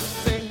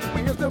 Think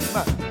wisdom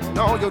and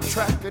all your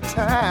track of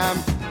time.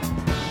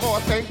 More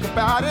I think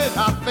about it,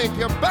 I think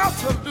you're about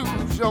to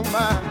lose your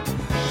mind.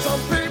 Some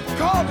people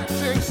call it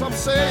jinx, some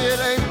say it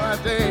ain't my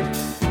day.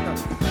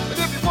 But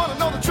if you want to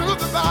know the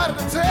truth about it,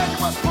 I'll tell you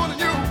what's pulling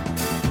you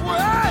way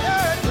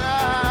down.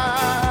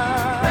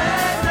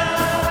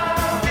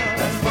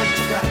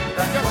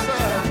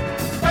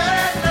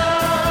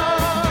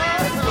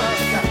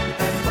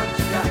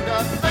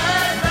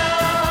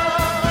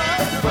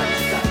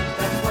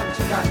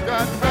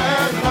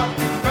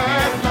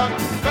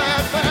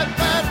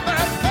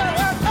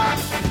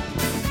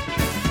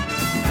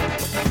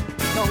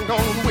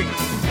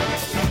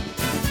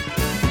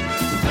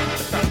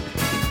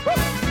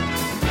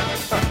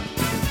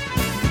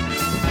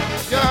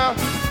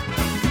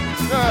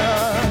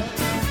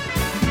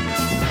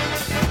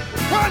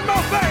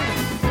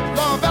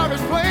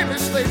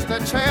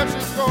 That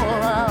chances go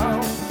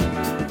around.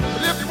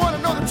 But if you want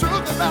to know the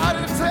truth about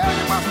it, tell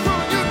you what's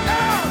pulling you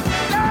down,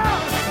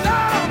 down,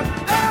 down,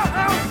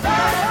 down,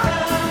 down.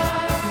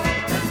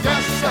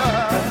 Yes, sir.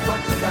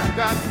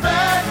 Got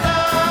bad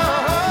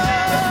love.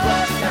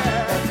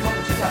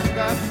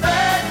 Got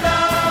bad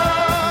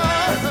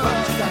love.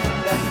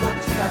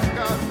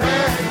 Got bad love.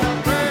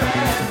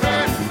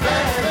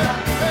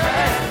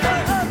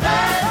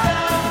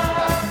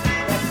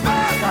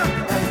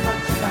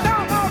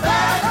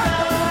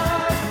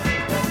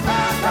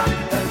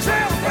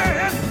 Chill.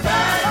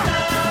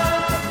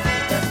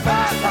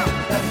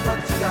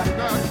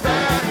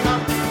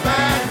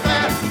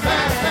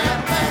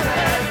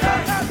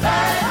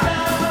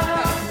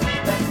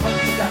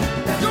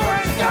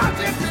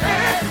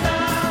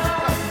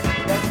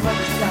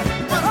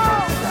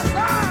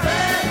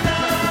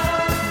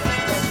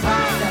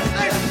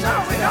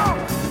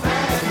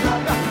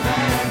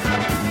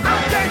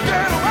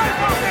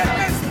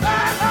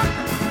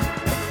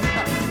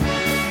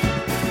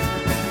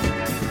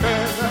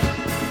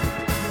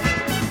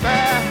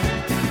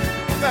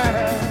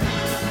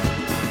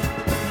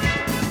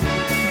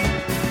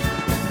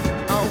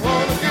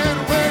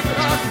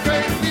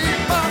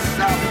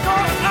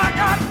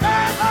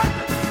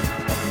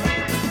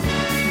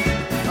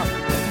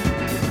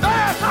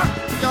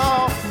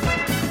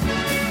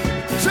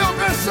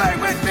 Say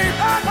with me,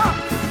 bad luck.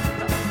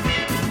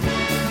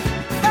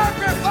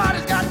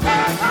 Everybody's got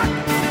bad luck.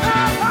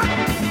 Bad luck.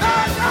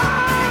 Bad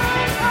luck.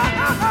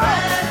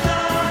 Bad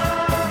luck.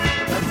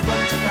 That's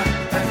what you got.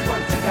 That's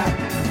what you got.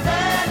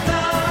 Bad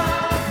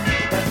luck.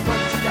 That's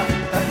what you got.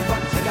 That's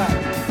what you got.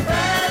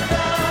 Bad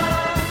luck.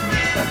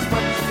 That's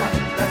what you got.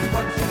 That's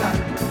what you got.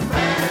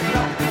 Bad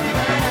luck.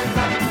 Bad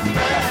luck.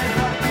 Bad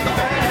luck.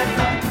 Bad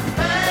luck.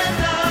 Bad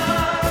luck.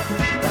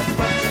 That's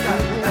what you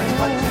got. That's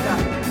what you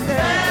got.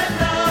 Bad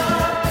luck.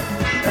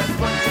 That's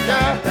what you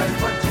got. That's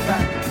what you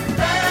got.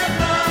 Bad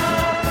luck.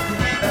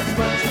 That's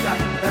what you got.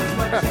 That's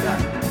what you got. Bad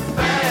luck.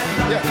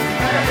 Yeah.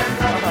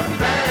 Bad luck.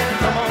 Bad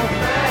luck. Come on.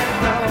 Bad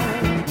luck.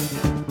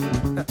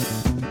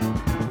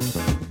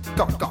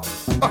 Go.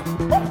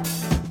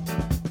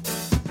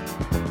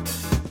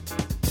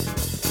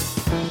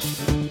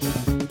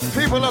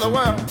 People of the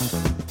world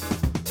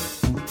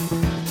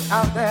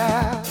out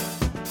there,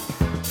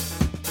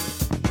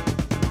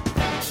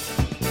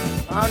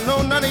 I know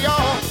none of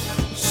y'all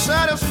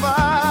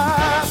satisfied.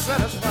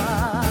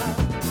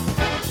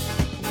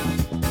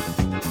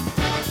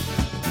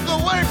 The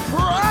way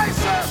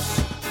prices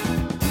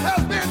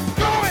have been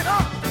going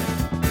up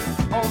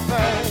on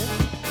things.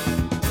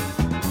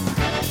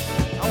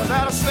 I was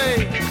out of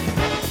state.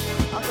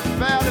 I could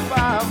barely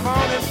buy a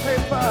morning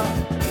paper.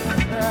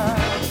 Yeah.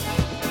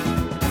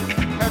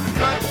 Had to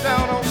cut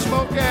down on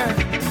smoking.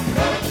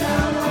 Cut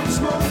down on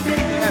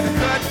smoking. Had to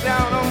cut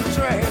down on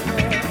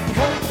drinking.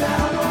 Cut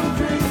down on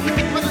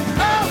drinking. But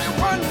early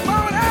one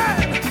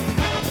morning,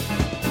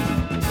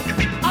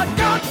 I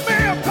got me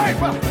a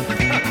paper.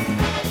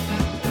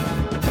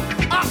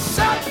 I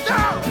sat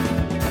down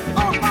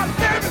on my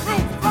living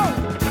room floor.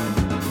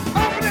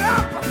 Open it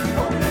up.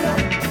 Open it up.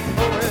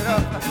 Open it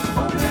up.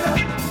 Open it up.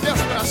 Guess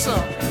what I saw?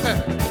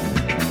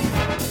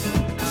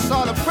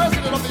 Saw the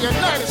President of the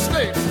United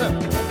States.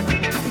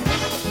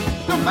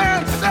 The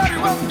man said he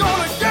wasn't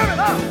gonna give it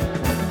up.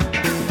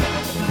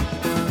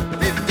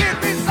 He did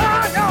me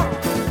Zion,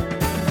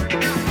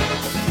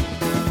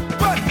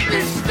 but he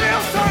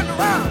still turned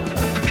around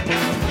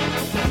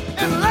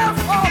and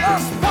left all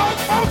us poor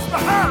folks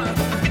behind.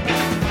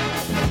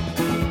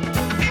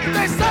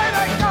 They say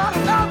they got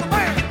another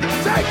man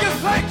take his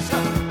place,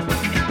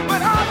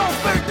 but I don't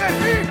think that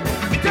he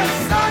can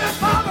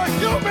satisfy the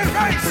human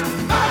race.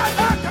 Bad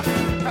luck.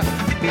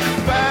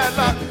 Bad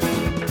luck.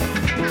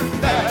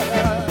 Bad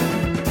luck.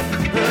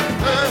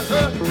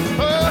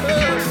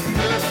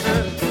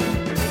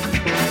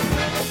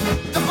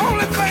 The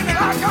only thing that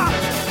I got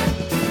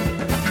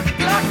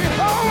that I can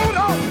hold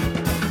on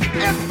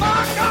is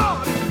my God.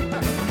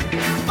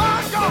 My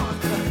God.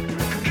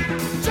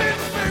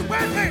 Jesus be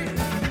with me.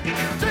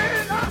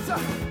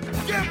 Jesus,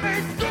 give me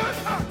good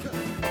luck.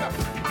 Good luck.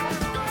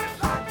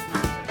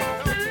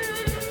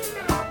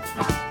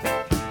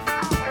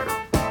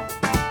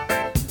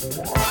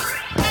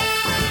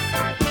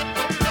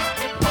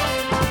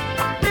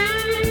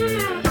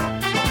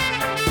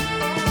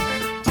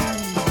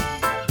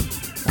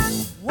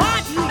 Why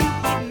do you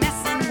keep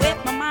messing with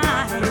my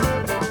mind?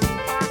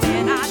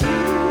 When I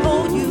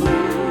hold you,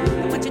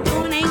 what you're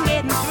doing ain't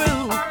getting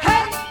through.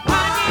 Hey,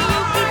 why do you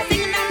keep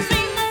singing that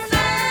same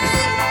song?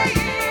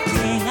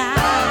 Saying I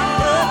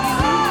love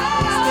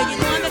you,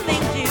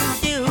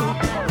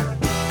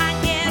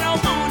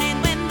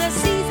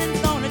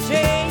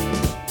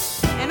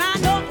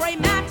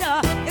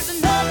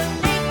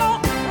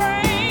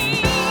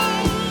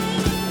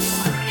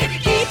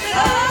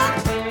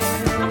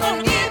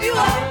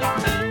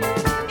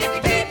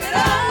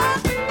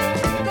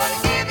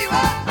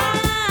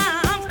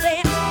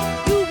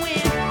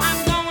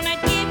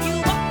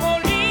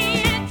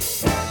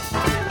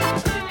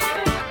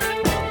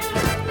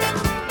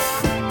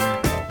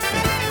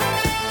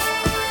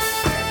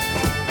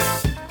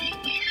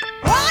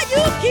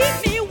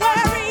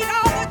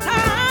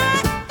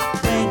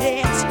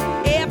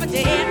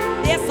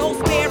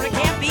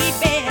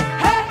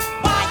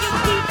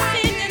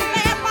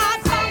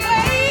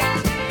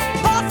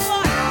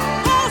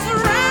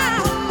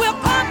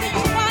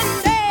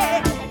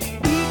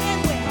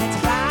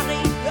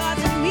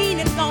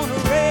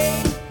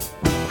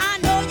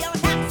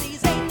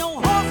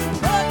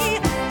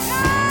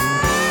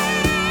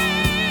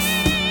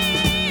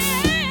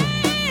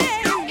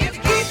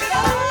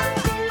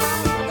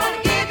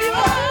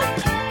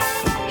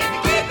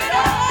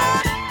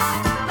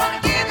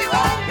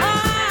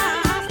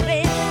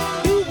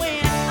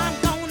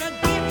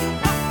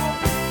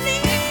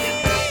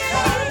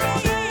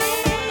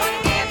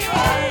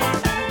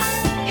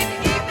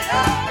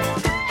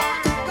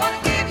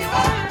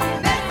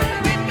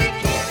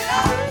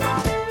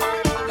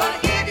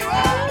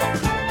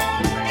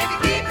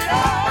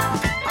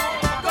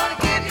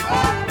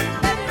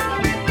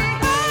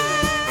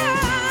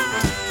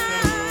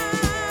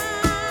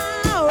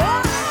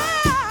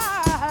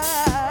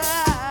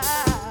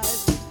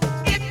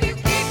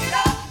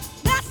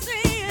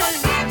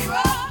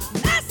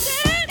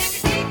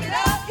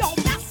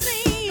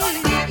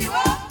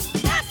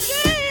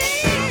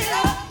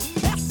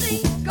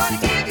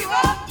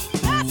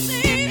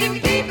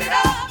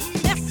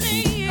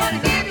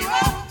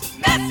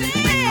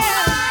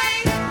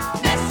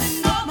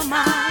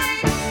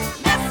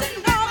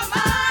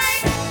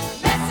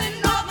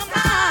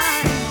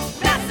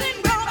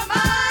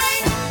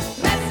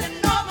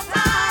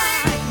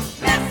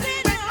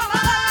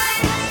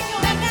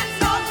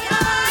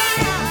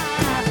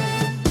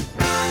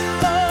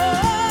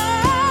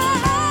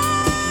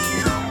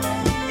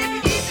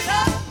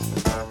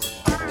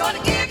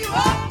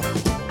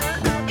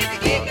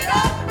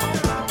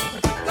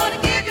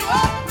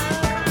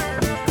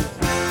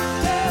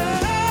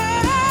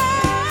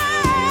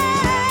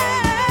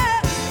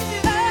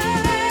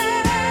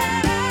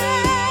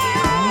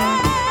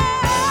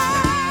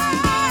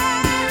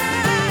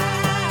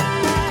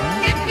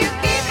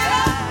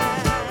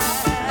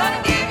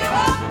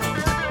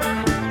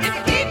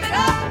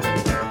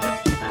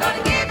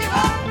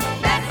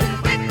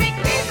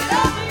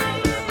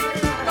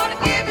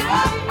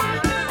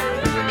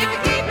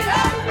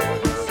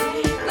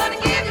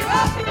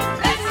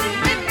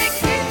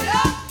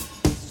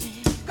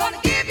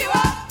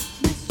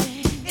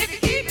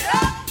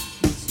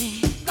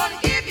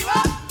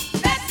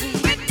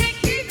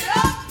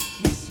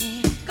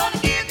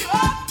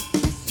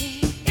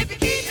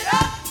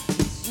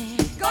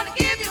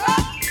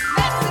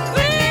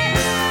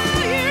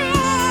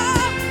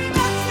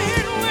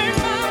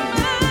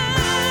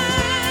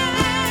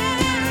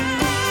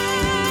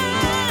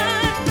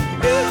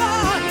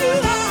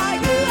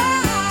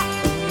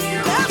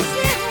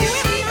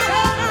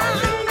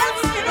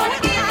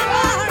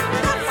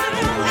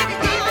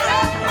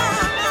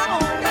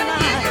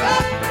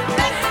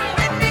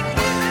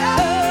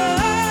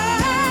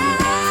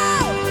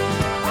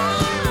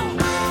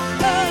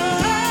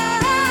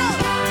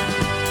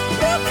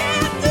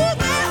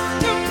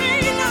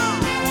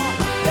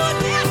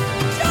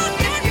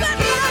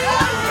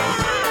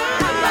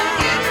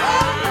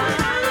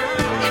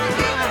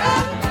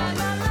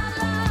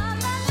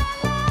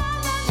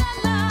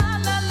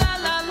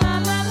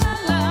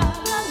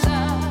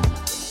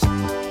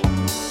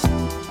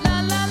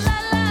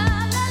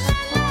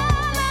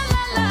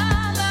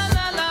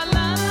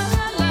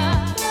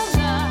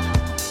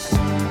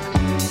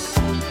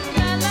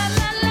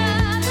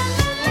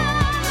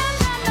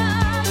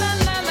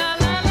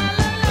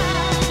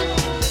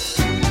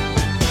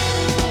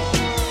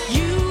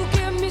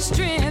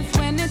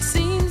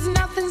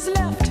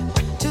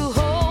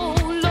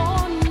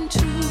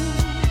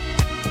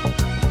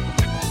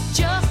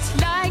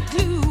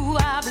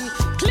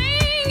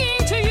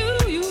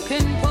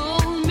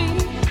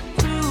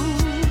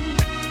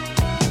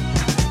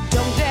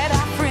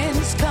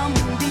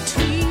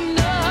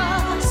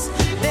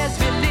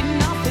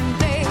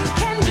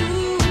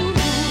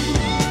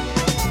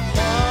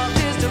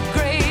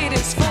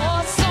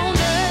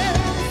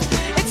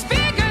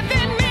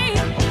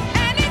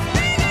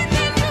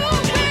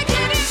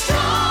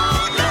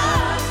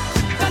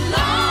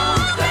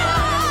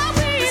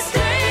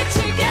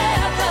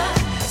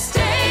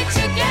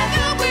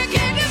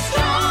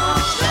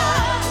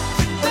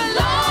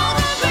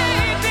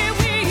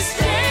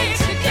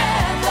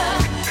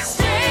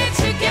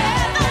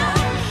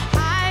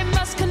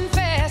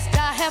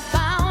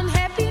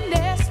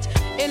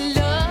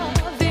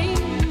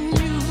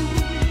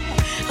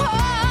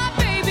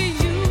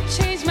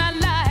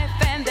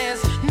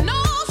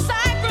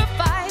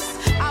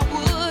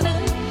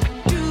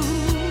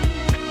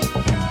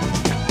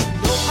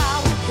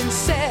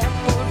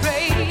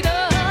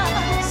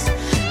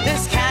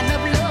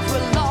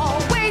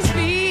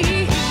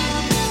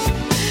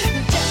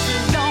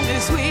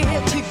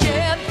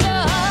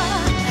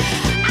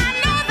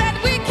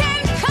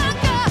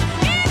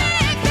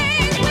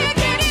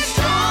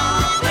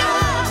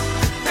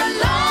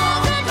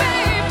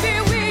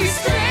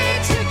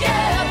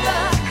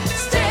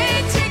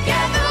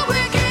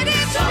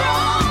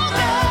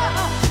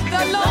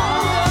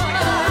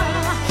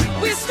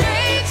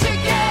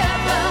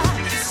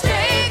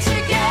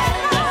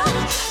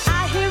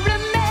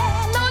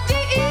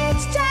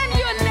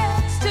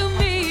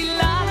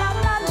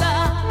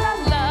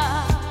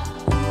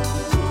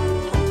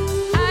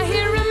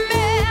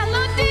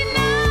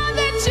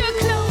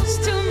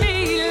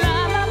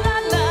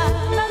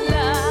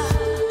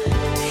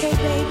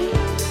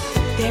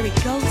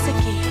 goes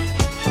again.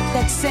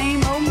 That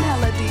same old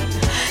melody.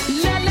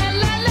 La la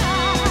la la.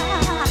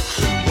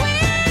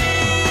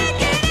 We're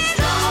getting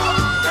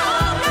stronger.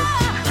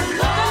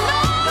 The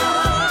longer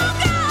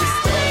we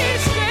stay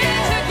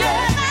together.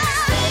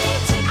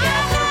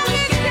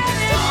 We're getting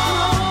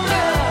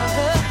stronger.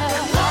 The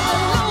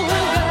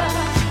longer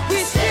we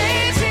stay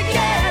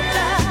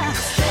together.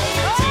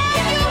 Oh,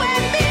 you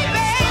and me,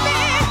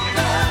 baby.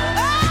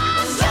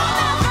 Oh,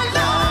 the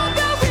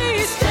longer we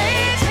stay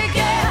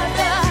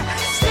together.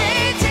 Stay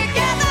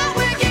together.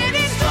 We're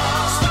getting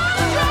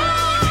stronger.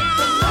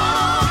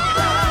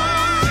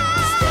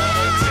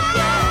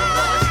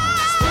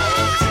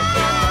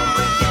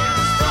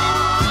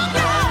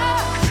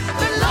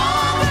 The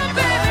longer,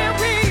 baby,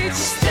 we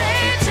stay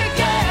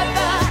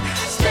together.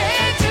 Stay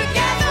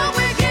together.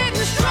 We're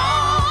getting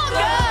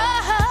stronger.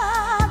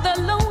 The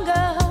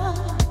longer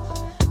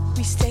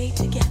we stay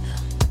together.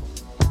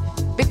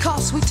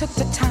 Because we took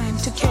the time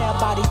to care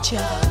about each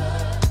other.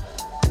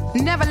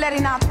 Never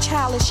letting our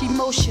childish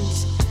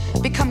emotions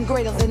become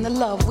greater than the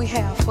love we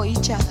have for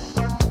each other.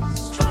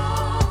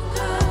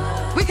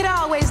 We could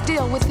always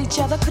deal with each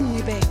other, couldn't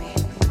we, baby?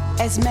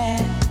 As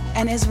man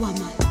and as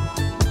woman.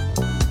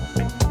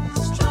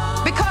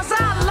 Because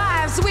our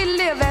lives we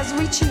live as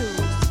we choose.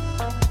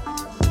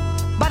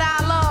 But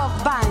our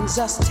love binds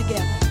us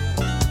together.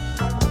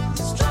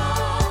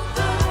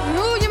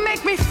 Ooh, you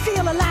make me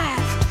feel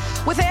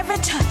alive with every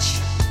touch.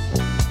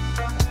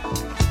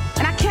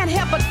 And I can't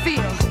help but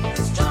feel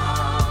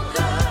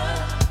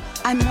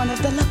I'm one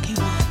of the lucky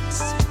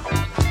ones.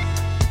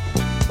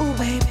 Ooh,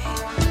 baby.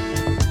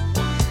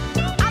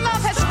 Our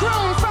love has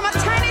grown from a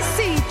tiny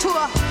seed to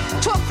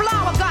a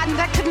flower garden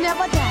that could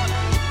never die.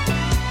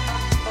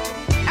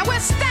 And we're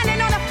standing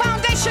on a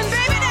foundation,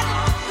 baby,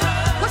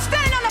 we're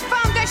standing on a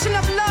foundation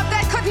of love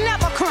that could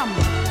never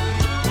crumble.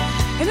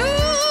 And ooh,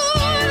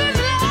 this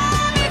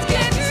love is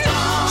getting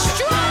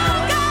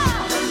stronger.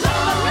 The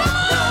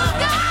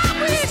longer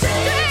we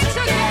stay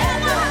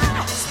together.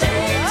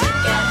 Stay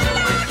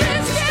together. It's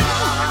getting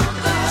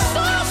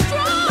so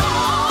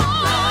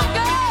stronger.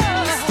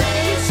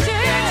 Stay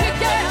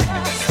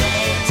together.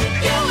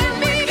 You and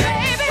me,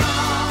 baby.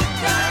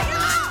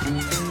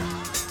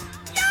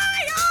 Yeah,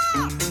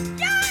 yeah,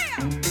 yeah,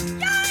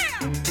 yeah.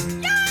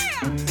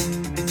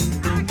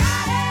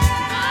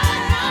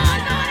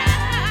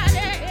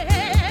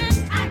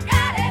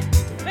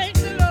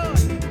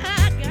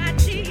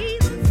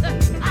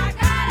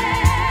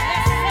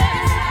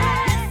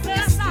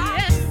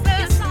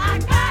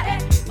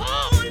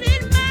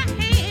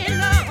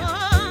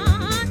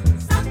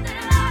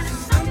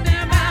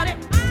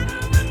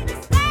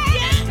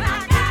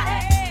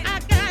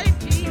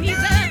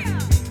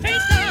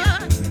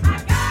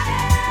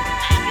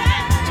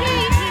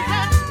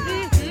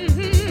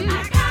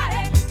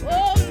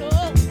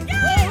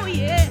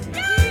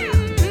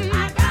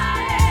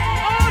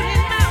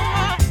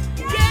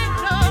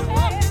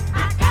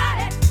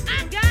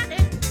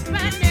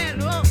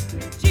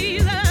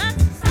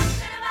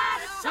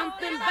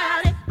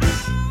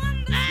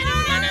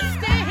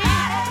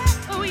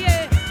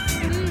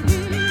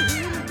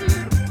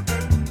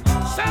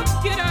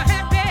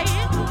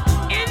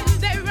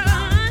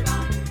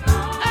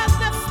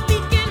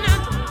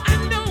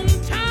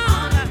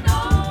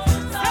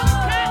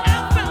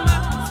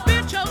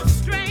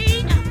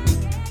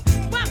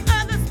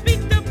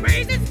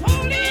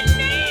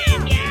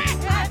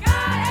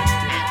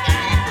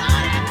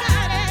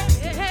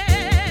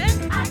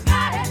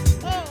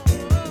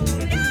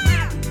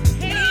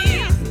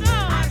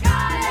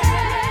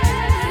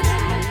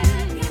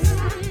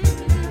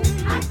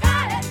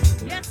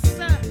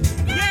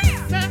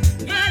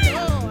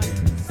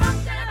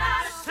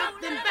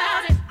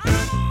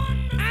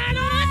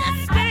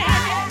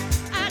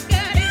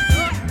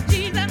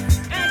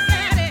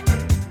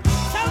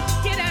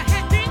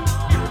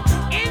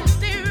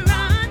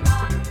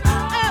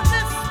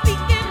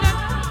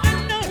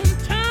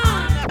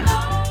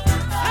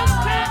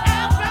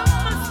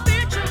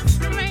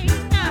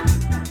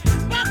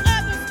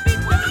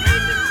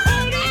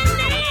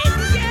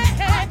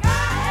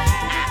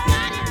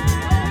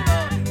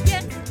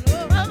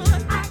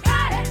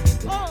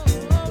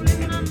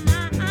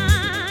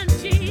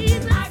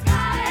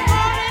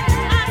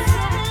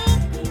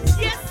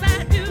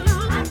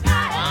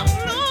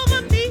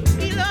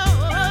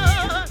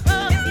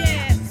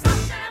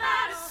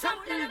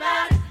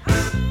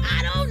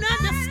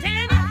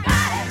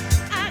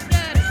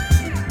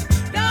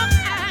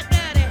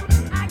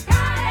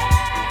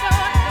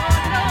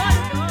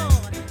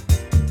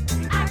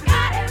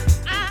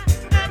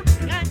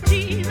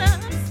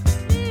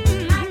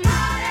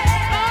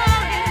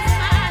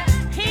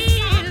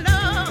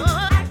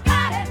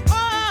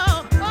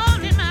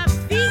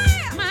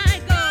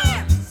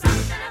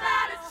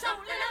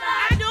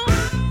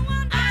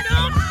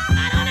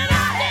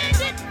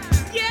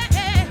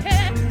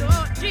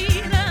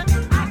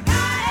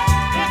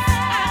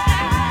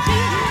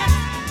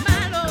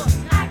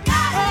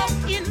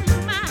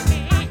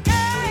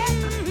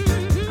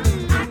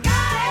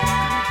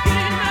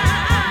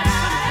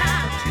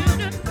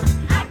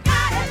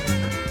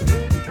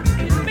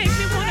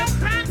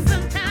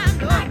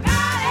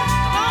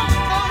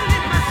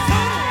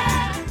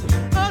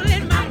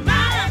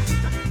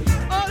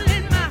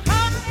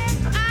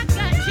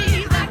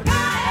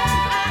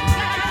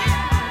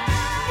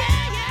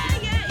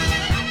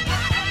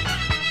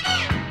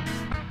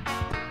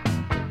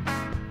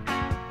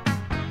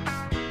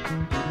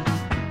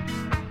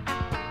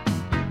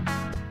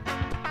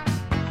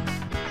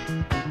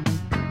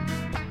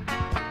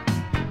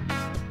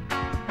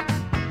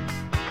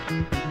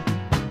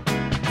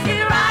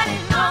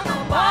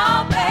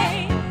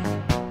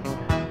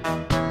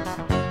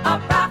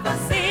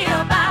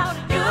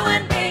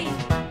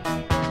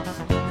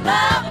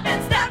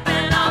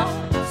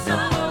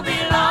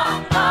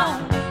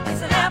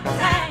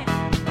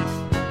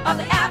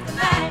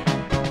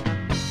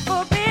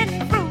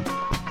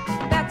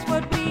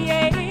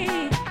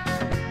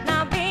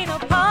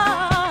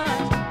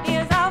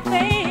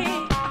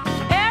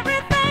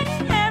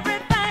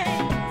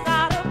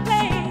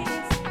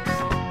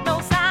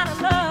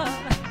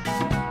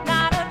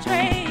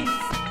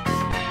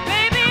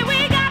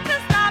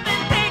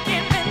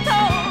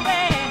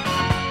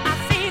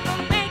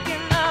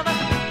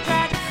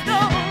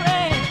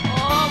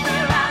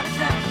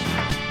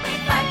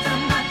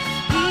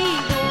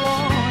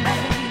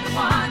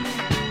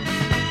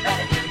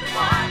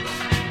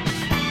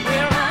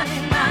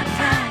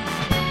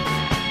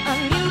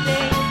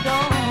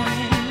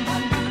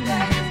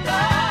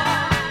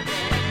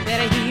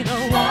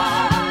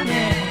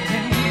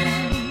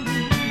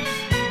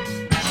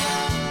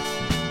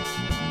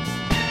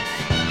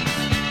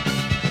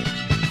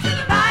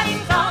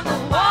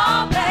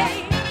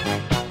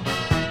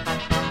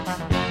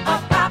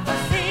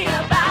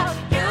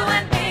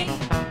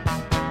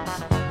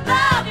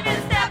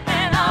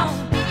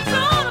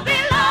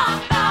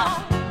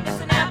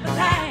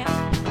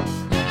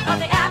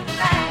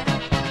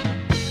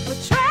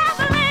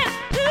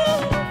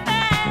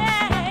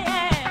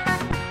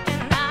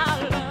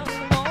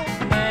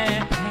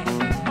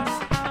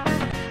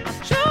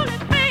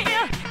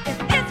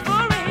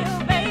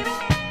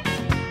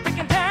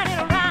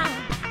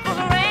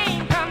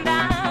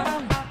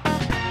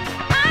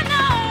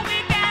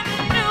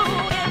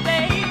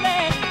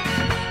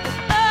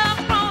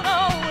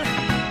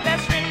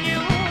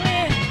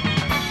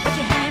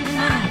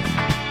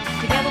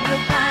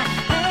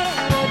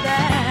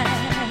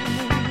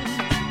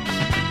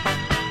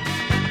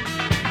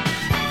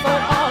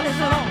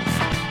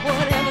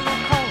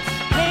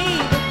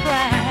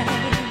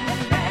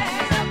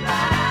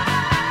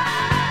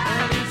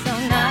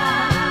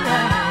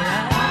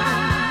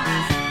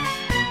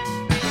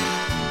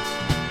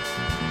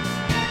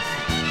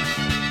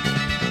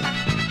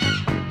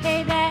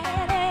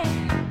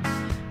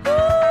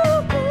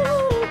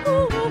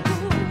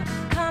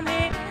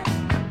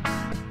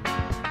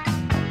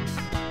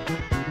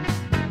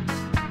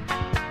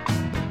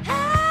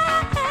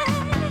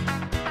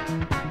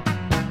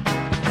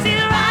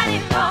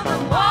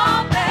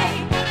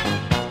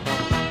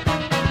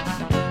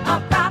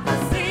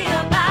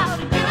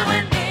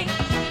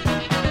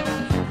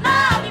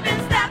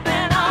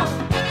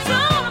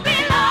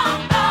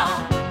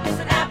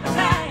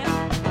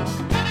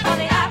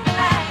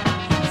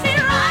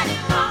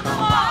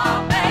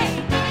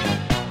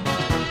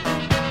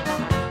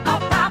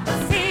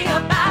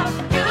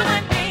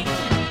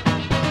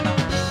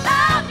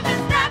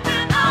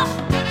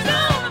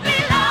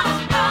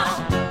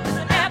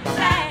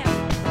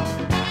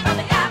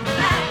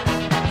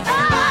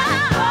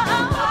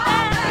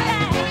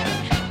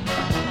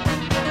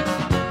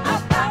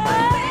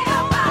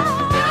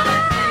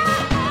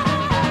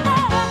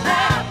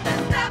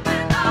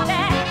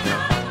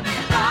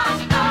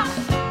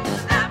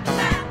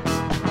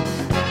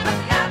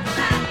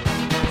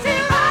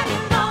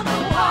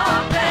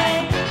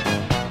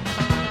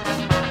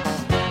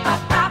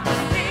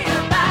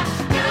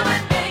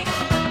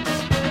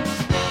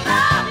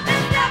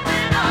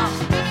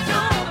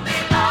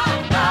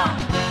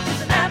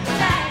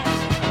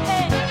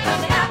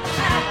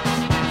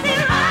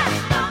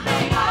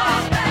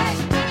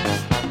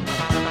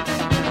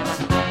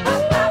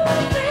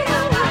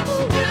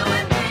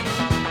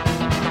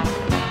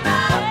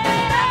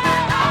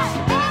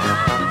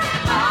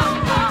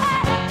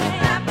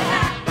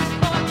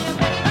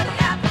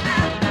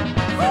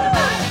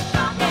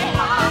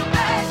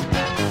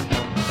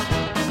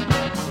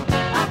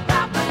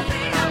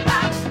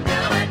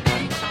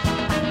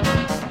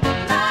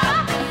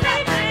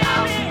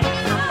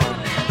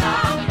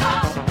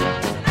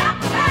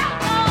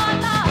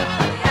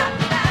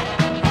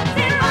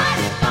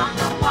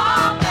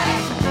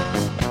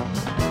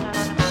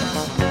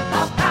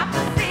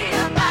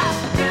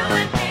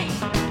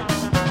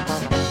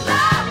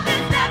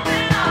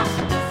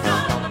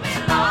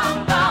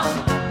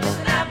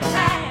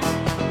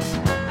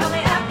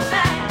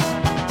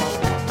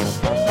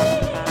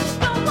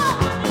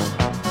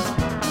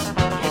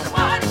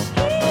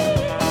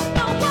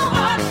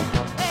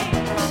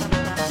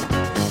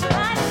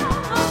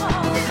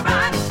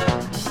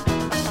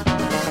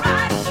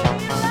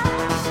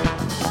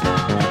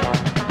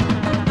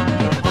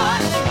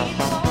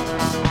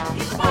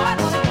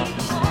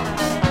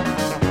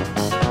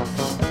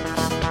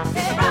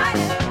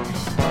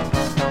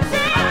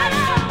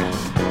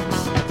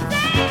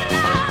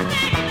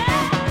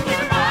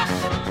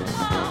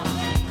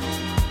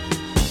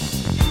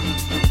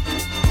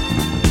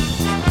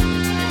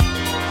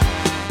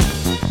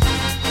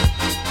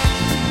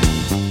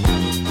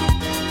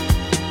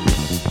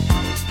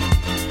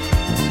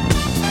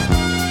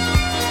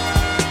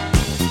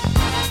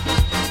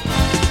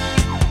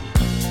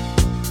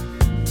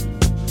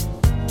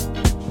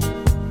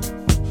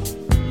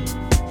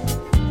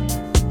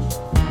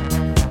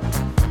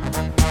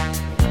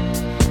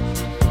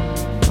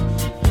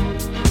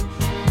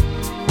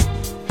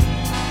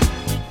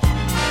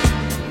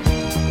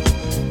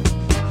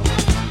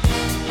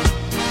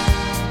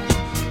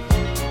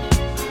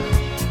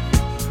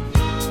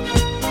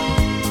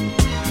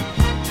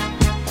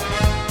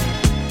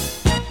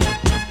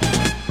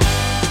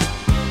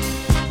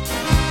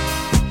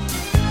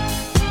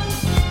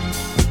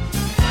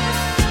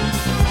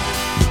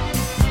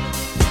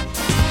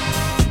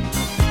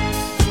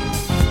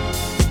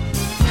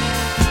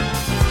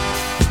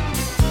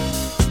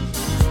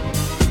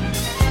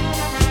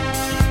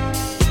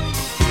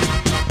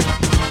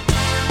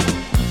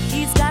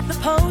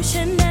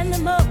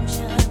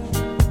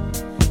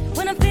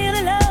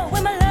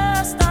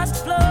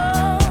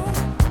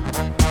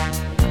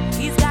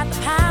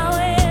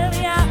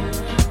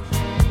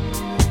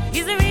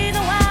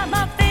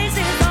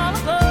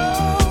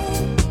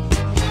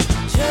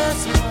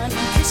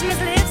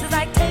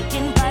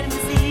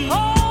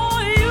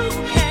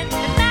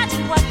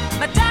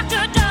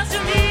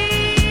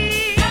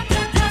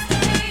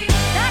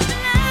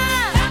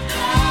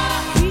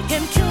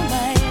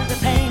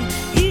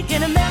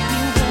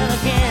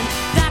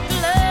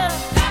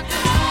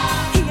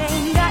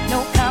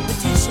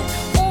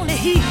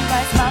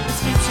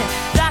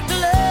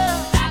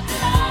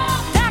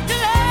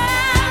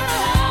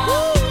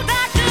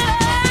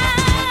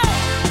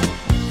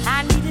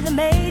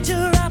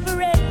 major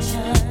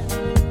operation.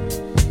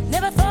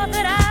 Never thought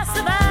that I'd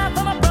survive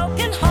from a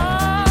broken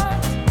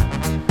heart.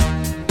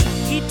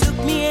 He took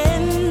me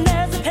in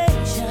as a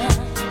patient.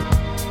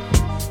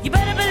 You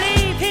better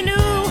believe he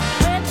knew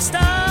where to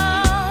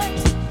start.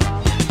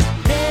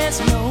 There's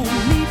no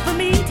need for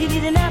me to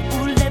eat an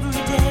apple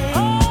every day.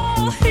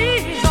 Oh,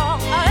 he's all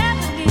I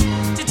ever need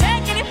to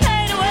take any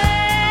pain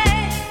away.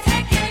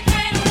 Take any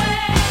pain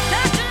away.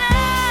 Dr.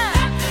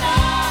 Love,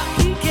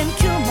 he can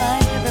cure my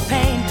every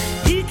pain.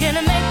 He can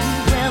make me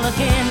well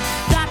again.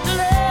 Dr.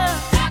 Love,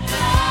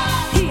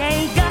 he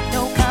ain't got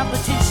no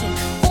competition.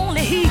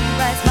 Only he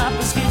writes my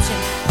prescription.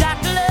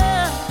 Dr.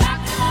 Love,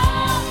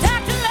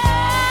 Dr.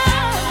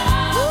 Love,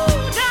 ooh,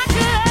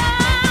 Dr.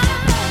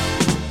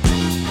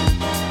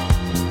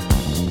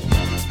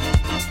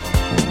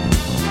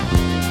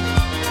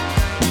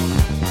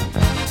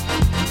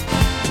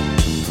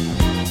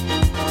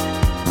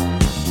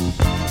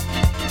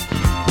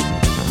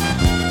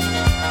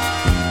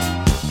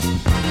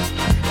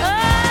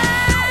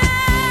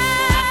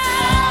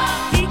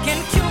 He can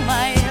cure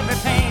my every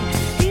pain.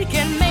 He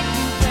can make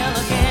me well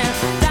again.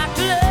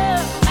 Dr.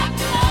 Love,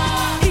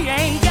 he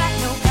ain't got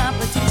no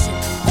competition.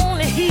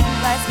 Only he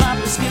writes my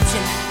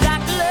prescription.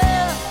 Dr.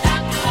 Love,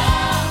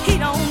 he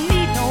don't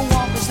need no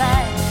one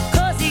beside,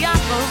 'cause he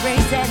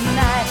operates at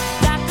night.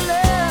 Dr.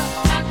 Love,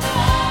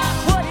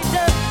 what he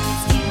does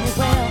is keep me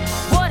well.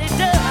 What he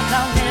does,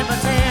 I'll never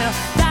tell.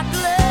 Dr.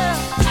 Love,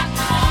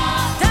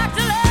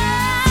 Dr.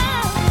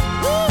 Love,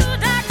 ooh,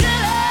 Dr.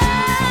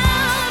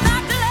 Love,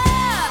 Dr.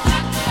 Love.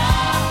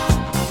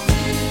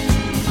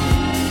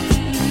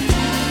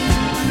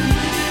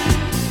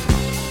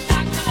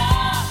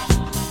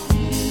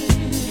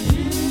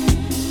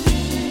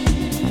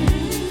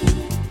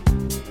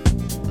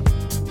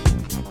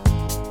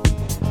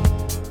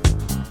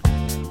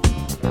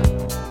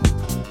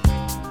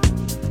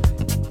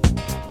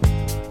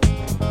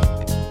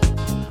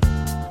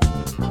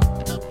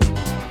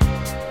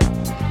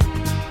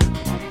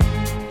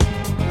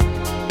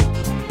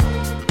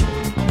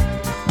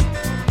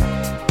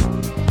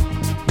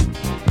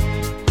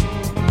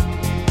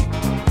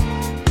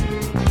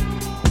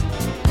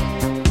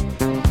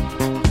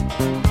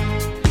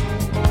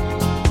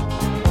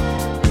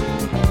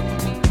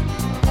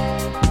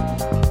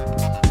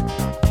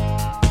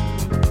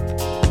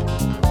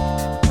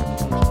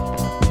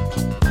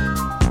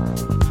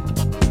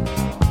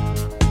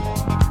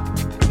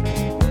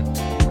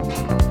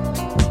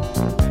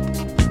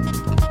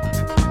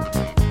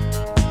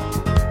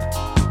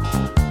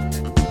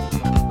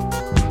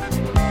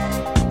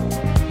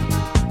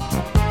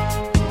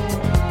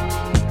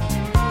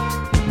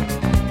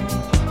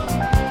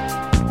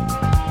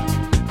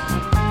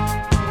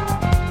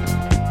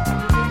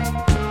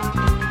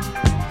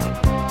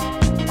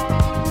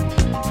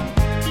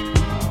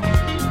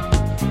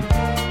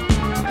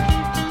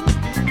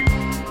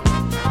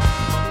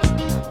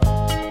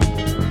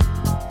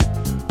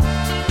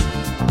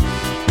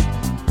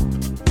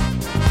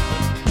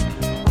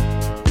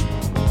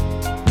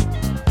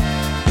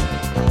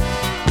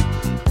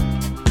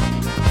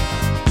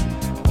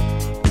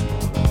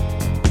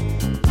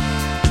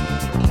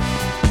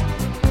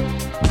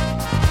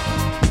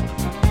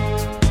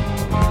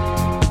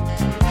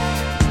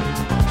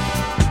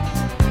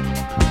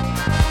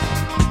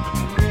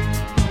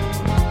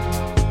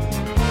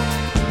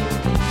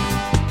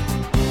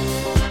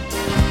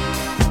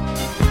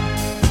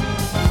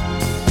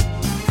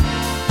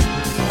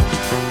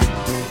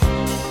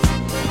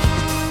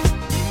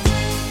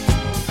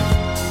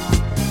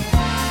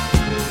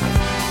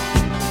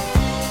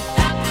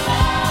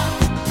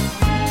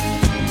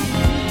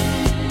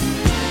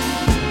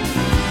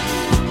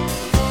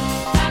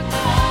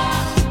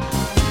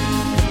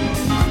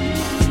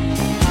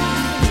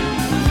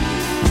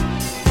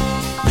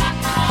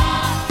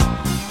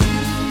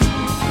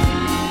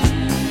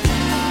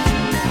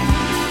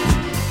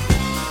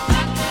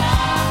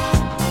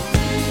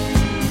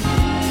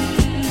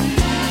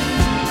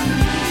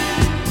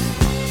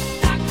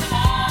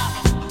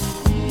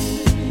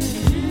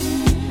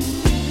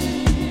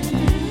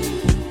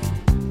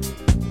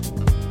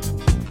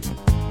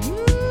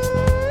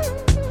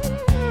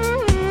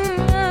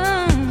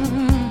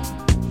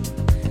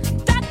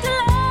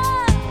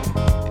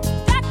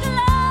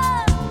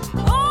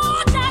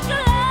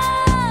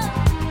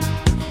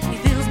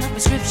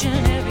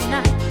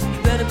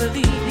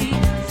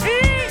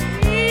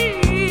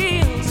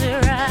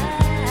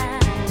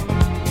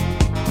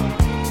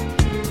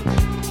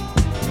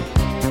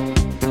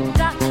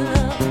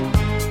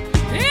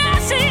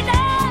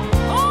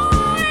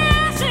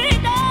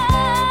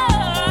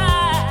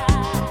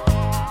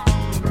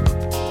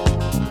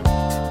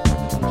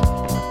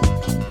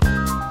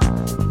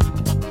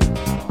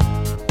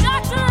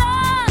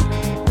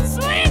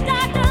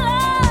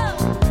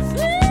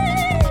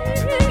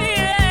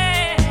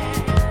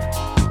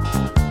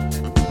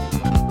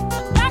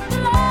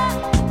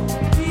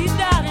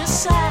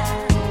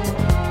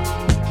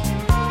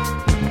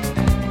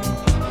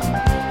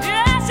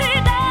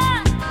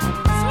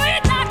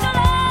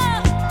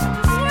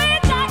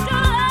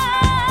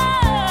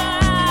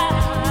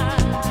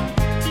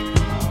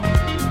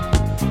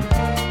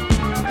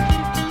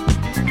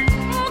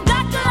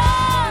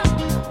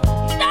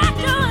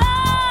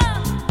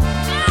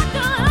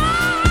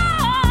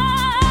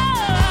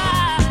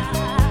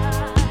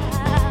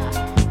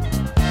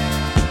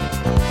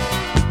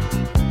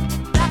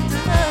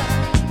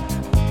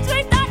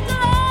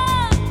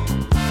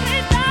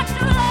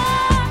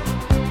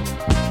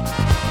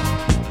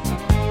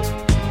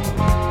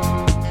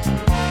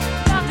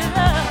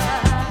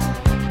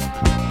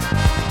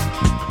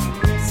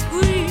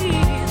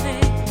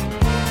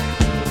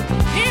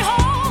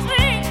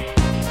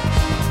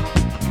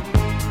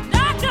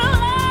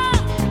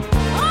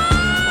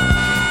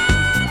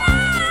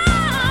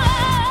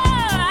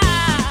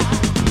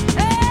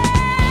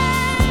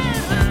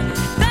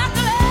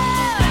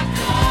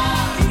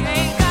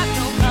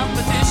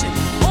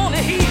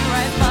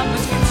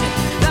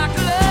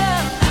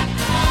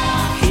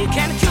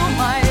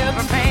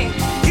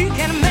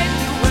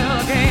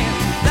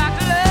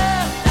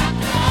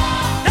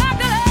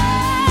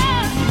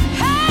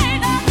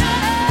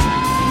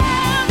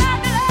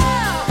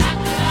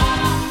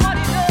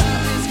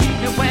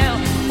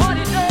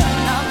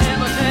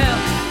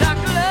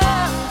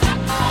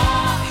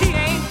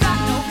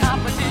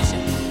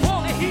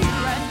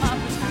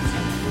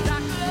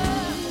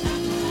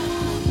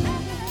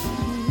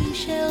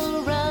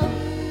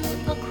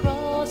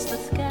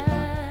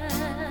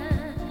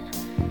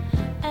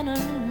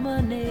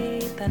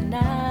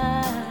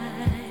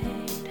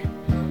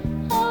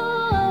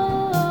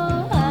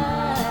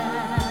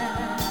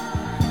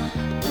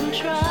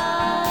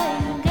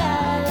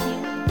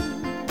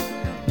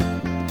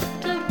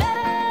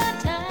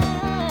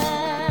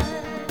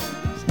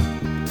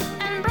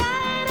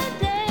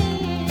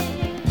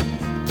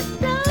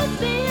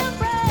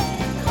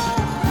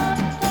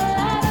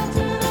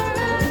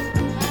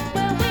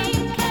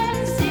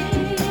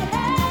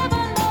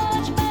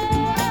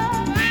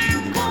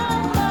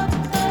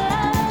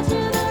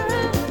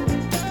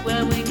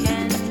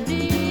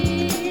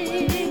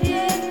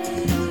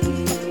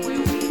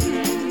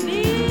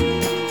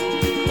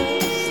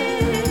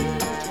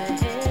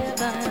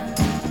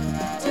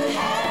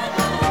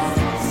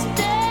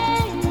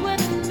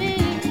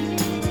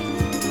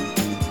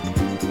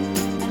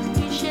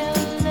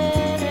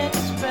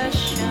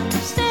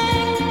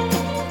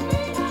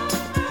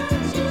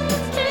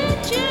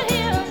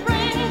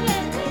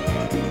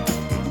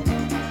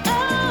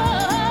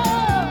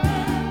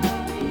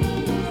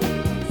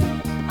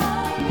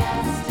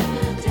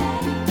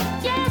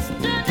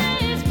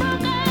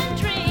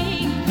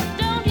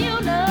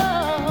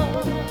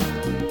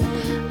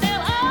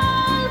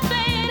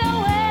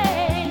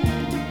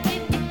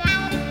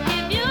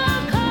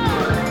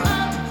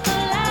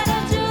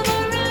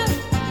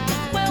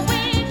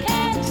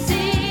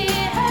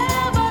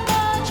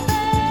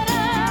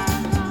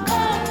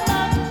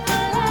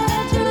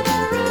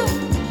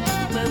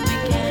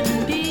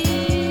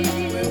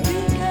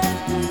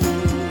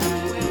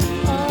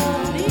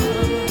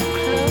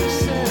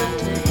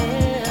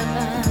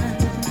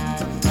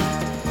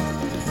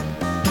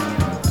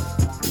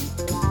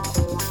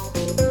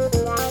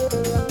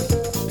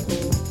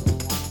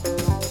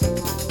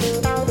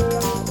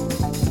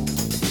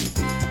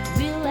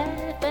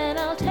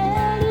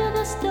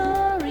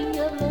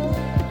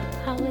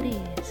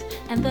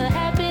 and the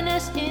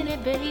happiness in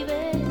it, baby.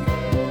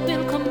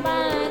 We'll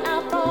combine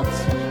our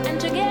thoughts, and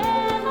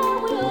together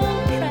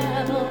we'll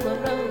travel the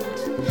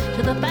roads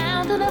to the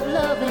fountain of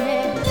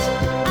loveliness.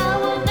 I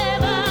will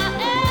never,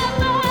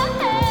 ever,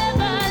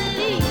 ever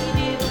leave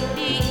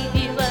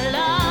you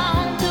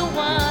alone to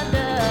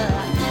wonder.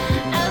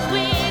 As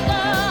we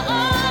go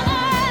on,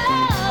 our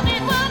love,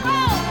 it will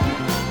grow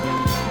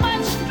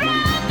much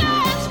stronger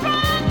and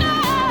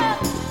stronger.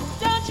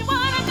 Don't you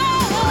wanna go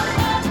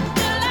up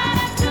the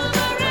ladder to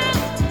the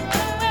roof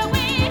where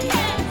we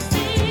can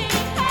see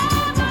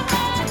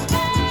heaven?